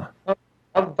 Yeah.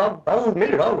 I'll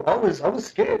admit it. I was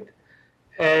scared.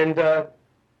 And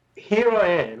here I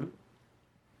am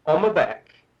on my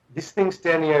back, this thing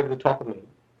standing over the top of me,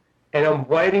 and I'm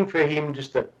waiting for him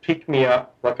just to pick me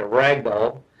up like a rag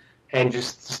doll and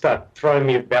just start throwing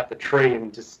me about the tree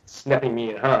and just snapping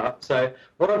me in half. So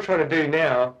what I'm trying to do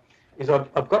now is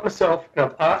I've got myself, and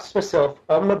I've asked myself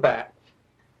on my back,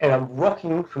 and I'm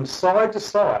rocking from side to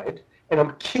side, and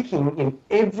I'm kicking in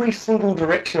every single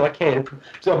direction I can.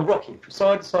 So I'm rocking from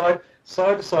side to side.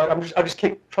 I just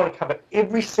keep trying to cover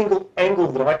every single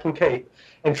angle that I can keep,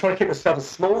 and trying to keep myself as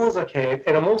small as I can.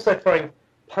 And I'm also throwing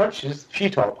punches,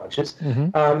 futile punches.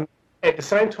 Mm-hmm. At the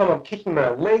same time, I'm kicking my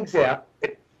legs out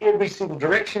at every single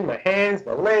direction, my hands,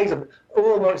 my legs.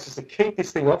 All I want is just to keep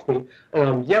this thing off me. And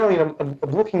I'm yelling, I'm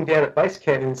looking down at base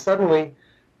camp, and suddenly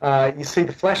you see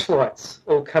the flashlights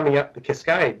all coming up the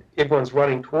cascade. Everyone's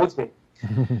running towards me.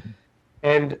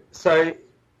 And so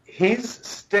he's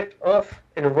stepped off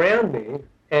and around me,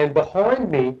 and behind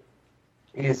me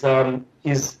is a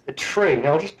tree.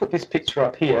 Now I'll just put this picture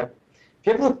up here. If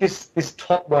you ever look this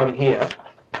top one here,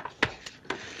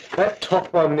 that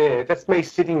top one there, that's me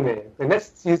sitting there, and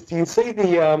that's you can see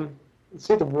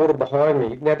the water behind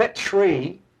me. Now that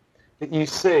tree that you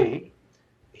see,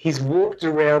 he's walked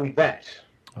around that.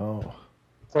 Oh.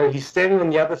 So he's standing on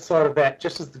the other side of that,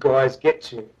 just as the guys get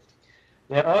to.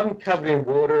 Now, I'm covered in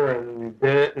water and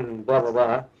dirt and blah, blah,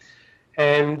 blah.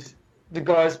 And the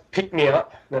guys pick me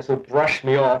up, and they sort of brush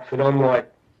me off, and I'm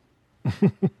like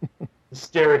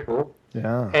hysterical.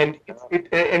 Yeah. And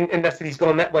and that's it. He's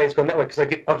gone that way. He's gone that way because I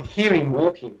could hear him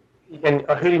walking, and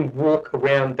I heard him walk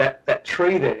around that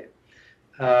tree there.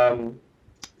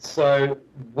 So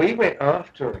we went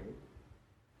after him.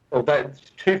 Well,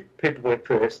 two people went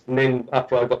first, and then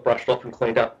after I got brushed off and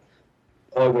cleaned up,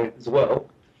 I went as well.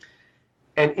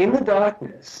 And in the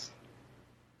darkness,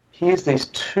 here's these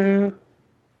two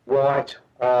white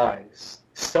eyes,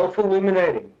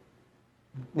 self-illuminating.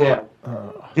 Now,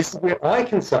 this is where I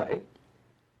can say,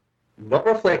 not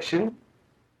reflection,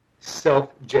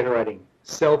 self-generating,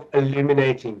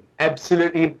 self-illuminating.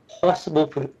 Absolutely impossible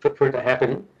for it to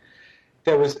happen.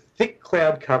 There was thick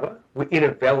cloud cover in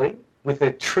a valley with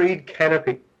a treed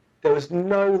canopy. There was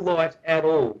no light at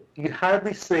all. You could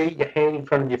hardly see your hand in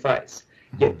front of your face.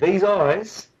 Yet these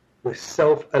eyes were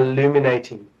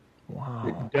self-illuminating.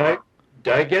 Wow. Don't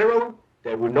get it wrong.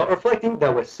 They were not reflecting. They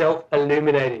were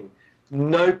self-illuminating.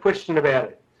 No question about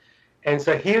it. And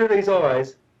so here are these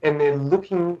eyes, and they're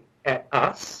looking at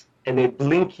us, and they're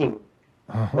blinking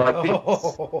like this.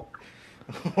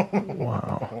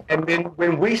 Wow. And then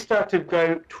when we start to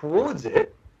go towards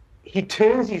it, he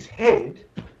turns his head,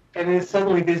 and then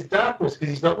suddenly there's darkness because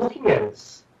he's not looking at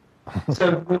us.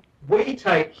 So we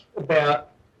take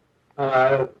about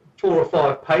 4 or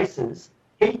 5 paces.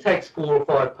 He takes 4 or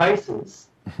 5 paces.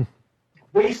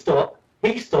 We stop.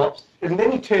 He stops, and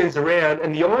then he turns around,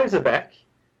 and the eyes are back.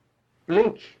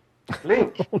 Blink,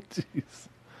 blink. Oh, jeez.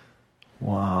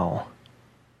 Wow.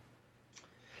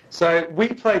 So we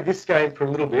played this game for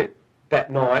a little bit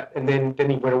that night, and then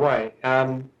he went away.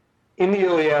 In the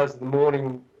early hours of the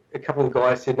morning, a couple of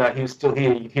guys said, no, he was still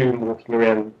here. You'd hear him walking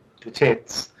around the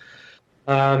tents.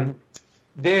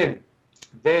 Then,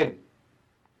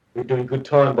 we're doing good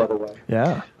time, by the way.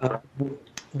 Yeah.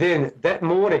 Then, that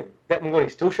morning,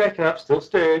 still shaken up, still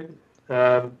stirred,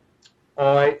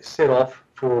 I set off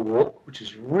for a walk, which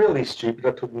is really stupid.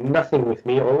 I took nothing with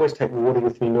me. I always take water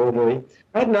with me normally.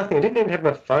 I had nothing. I didn't even have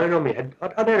my phone on me.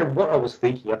 I don't know what I was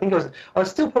thinking. I think I was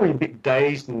still probably a bit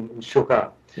dazed and shook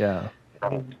up. Yeah.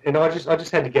 And I just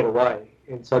had to get away.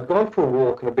 And so I'd gone for a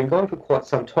walk, and I'd been going for quite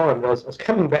some time. And I was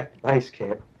coming back to base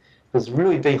camp. I was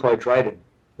really dehydrated,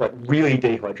 like really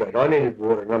dehydrated. I needed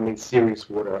water, and I mean serious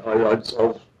water. I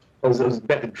was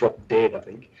about to drop dead, I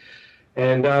think.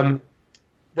 And there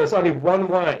was only one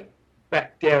way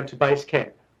back down to base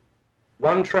camp.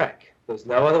 One track. There was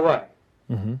no other way.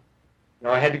 Mm-hmm. And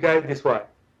I had to go this way.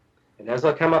 And as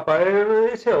I come up over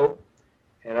this hill,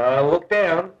 and I look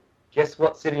down, guess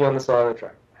what's sitting on the side of the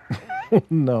track?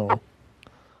 No.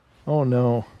 Oh,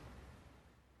 no.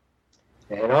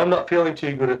 And I'm not feeling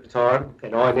too good at the time,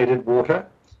 and I needed water.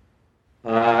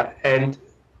 And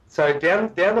so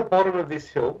down the bottom of this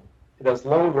hill, there was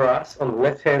long grass on the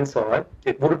left-hand side.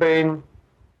 It would have been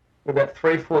about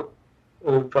 3 foot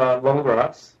of long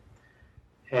grass,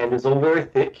 and it was all very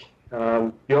thick.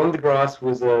 Beyond the grass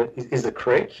is a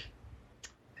creek,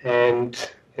 and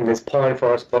there's pine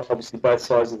forest, obviously both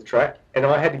sides of the track. And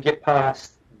I had to get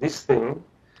past this thing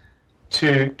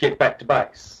to get back to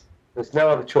base. There's no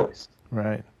other choice.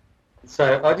 Right.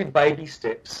 So I did baby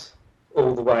steps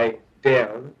all the way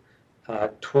down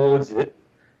towards it,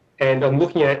 and I'm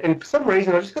looking at it, and for some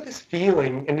reason I just got this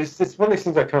feeling, and it's one of these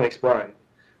things I can't explain.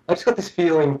 I just got this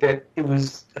feeling that it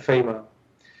was a female.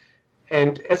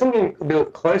 And as I'm getting a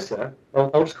bit closer,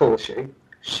 I'll just call her she.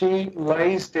 She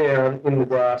lays down in the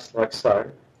grass like so.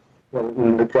 Well,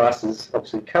 and the grass is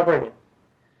obviously covering it.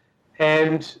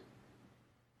 And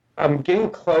I'm getting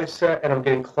closer, and I'm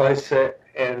getting closer,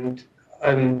 and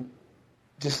I'm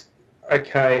just,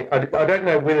 okay, I don't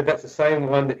know whether that's the same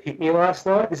one that hit me last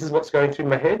night. This is what's going through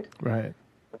my head. Right.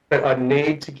 But I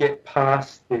need to get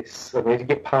past this. I need to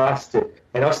get past it.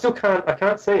 And I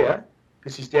can't see her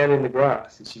because she's down in the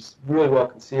grass and she's really well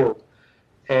concealed.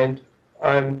 And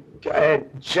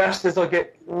just as I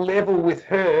get level with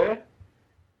her,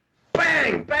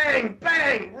 bang, bang,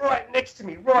 bang, right next to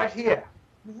me, right here,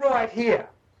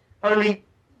 only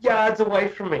yards away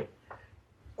from me.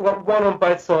 I got one on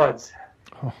both sides.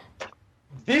 Oh.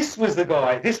 This was the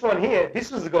guy, this one here,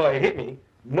 this was the guy who hit me,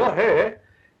 not her.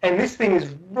 And this thing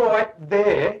is right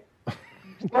there,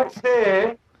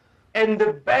 and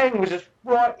the bang was just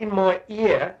right in my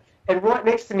ear, and right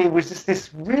next to me was just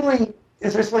this really,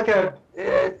 it was like a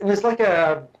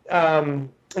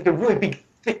really big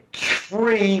thick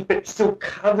tree, but still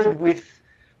covered with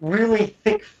really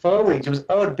thick foliage. It was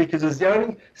odd because it was the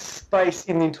only space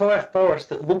in the entire forest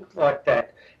that looked like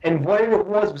that, and whatever it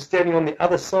was standing on the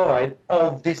other side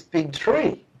of this big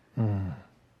tree.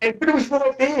 But it was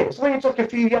right there. It's only like a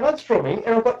few yards from me,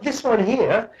 and I've got this one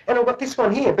here, and I've got this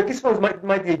one here, but this one's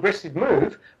made the aggressive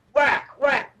move. Whack,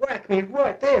 whack, whack me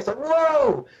right there. It's like,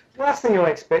 whoa! Last thing I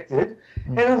expected.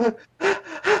 And I was like,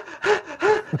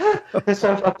 and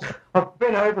so I've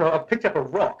bent over and I've picked up a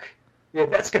rock. Yeah,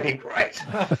 that's going to be great.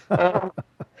 So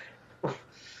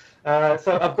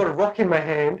I've got a rock in my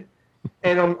hand,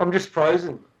 and I'm just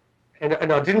frozen.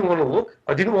 And I didn't want to look.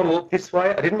 I didn't want to look this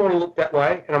way. I didn't want to look that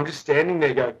way. And I'm just standing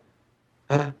there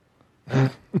going,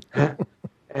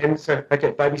 And so,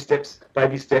 okay, baby steps,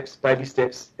 baby steps, baby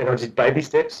steps. And I did baby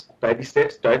steps,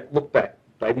 don't look back.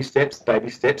 Baby steps,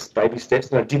 baby steps, baby steps.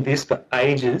 And I did this for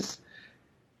ages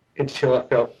until I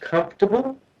felt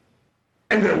comfortable.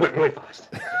 And then I went really fast.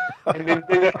 And then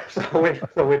so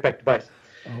I went back to base.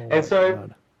 And so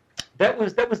God. that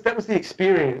was the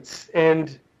experience.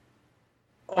 And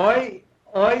I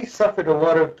suffered a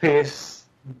lot of PTSD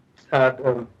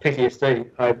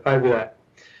over that.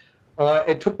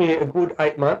 It took me a good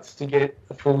 8 months to get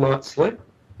a full night's sleep.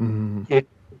 Mm. It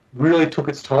really took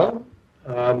its time.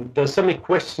 There were so many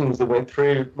questions that went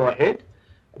through my head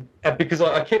because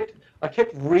I kept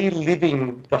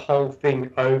reliving the whole thing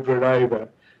over and over,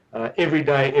 every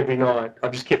day, every night. I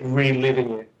just kept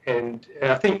reliving it, and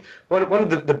I think one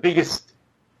of the biggest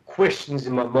questions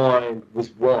in my mind was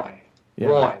why.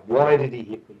 Yeah. Why did he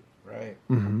hit me? Right.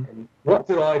 Mm-hmm. And what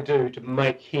did I do to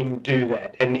make him do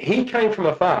that? And he came from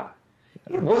afar.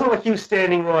 It wasn't like he was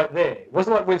standing right there. It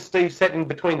wasn't like when Steve sat in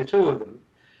between the two of them.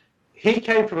 He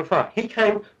came from afar. He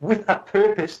came with a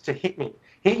purpose to hit me.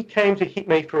 He came to hit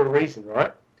me for a reason,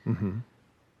 right? Mm-hmm.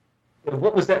 And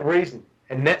what was that reason?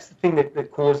 And that's the thing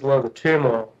that caused a lot of the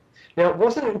turmoil. Now, it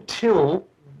wasn't until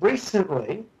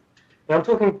recently, and I'm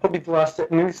talking probably the last, I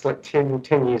mean, it's like 10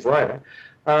 years later,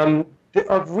 that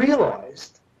I've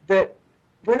realised that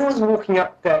when I was walking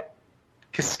up that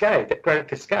cascade, that granite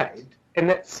cascade, and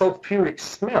that sulphuric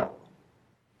smell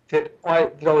that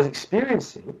I was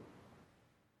experiencing,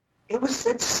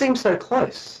 it seemed so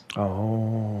close.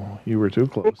 Oh, you were too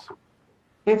close.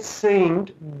 It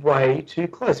seemed way too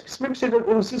close. Because remember, I said it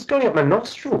was just going up my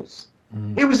nostrils.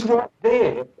 Mm. It was right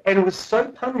there, and it was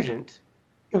so pungent.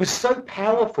 It was so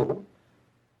powerful.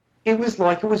 It was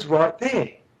like it was right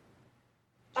there.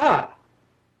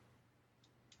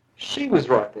 She was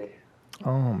right there.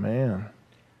 Oh, man.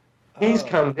 He's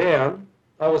come down.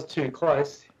 I was too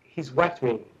close. He's whacked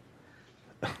me.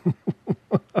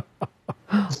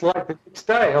 It's like the next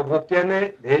day. I walk down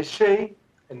there. There's she,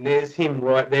 and there's him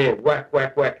right there. Whack,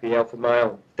 whack, whack, the alpha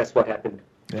male. That's what happened.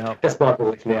 Yeah. That's my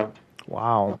belief now.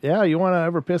 Wow. Yeah, you want to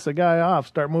ever piss a guy off,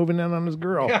 start moving in on his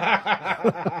girl.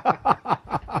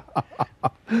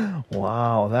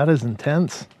 Wow, that is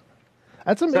intense.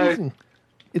 That's amazing.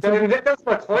 That's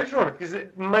my closure on it, because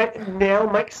it now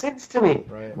makes sense to me.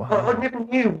 Right. Wow. I never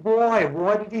knew why.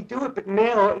 Why did he do it? But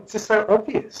now it's just so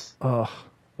obvious. Oh,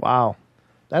 wow.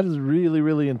 That is really,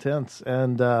 really intense.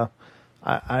 And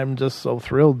I'm just so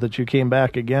thrilled that you came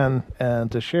back again and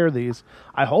to share these.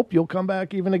 I hope you'll come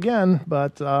back even again.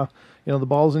 But, the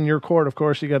ball's in your court. Of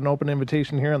course, you got an open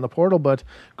invitation here on the portal. But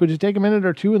could you take a minute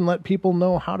or two and let people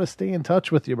know how to stay in touch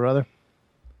with you, brother?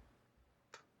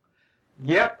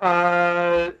 Yep,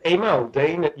 email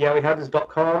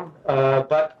dean@yowiehunters.com,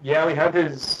 but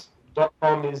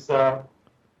yowiehunters.com is the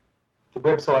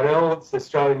website. It's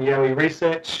Australian Yowie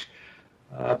Research.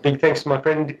 Big thanks to my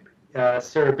friend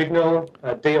Sarah Bignell,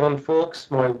 Dion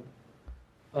Fawkes, my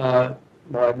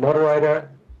moderator,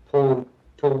 Paul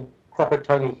Cropper,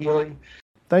 Tony Healy.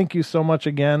 Thank you so much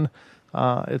again.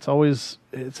 It's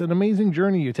an amazing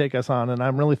journey you take us on, and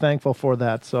I'm really thankful for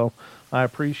that, so I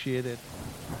appreciate it.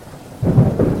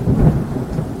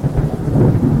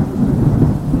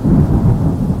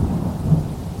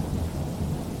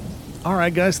 All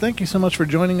right, guys, thank you so much for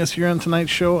joining us here on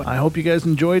tonight's show. I hope you guys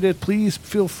enjoyed it. Please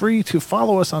feel free to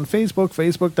follow us on Facebook,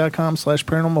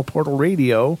 facebook.com/Paranormal Portal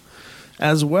Radio,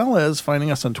 as well as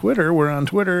finding us on Twitter. We're on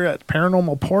Twitter at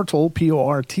Paranormal Portal,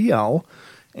 PORTL,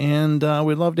 and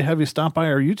we'd love to have you stop by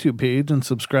our YouTube page and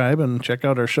subscribe and check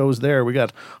out our shows there. We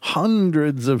got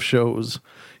hundreds of shows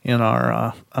in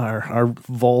our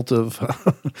vault of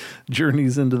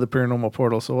journeys into the paranormal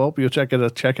portal. So I hope you'll check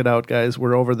it out, guys.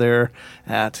 We're over there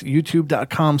at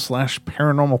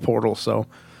youtube.com/paranormal portal. So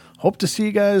hope to see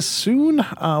you guys soon.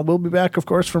 We'll be back, of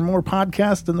course, for more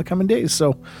podcasts in the coming days.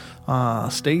 So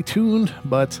stay tuned,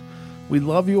 but we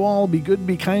love you all. Be good,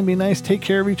 be kind, be nice. Take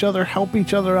care of each other. Help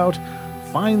each other out.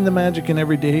 Find the magic in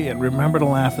every day, and remember to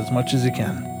laugh as much as you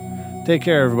can. Take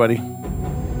care, everybody.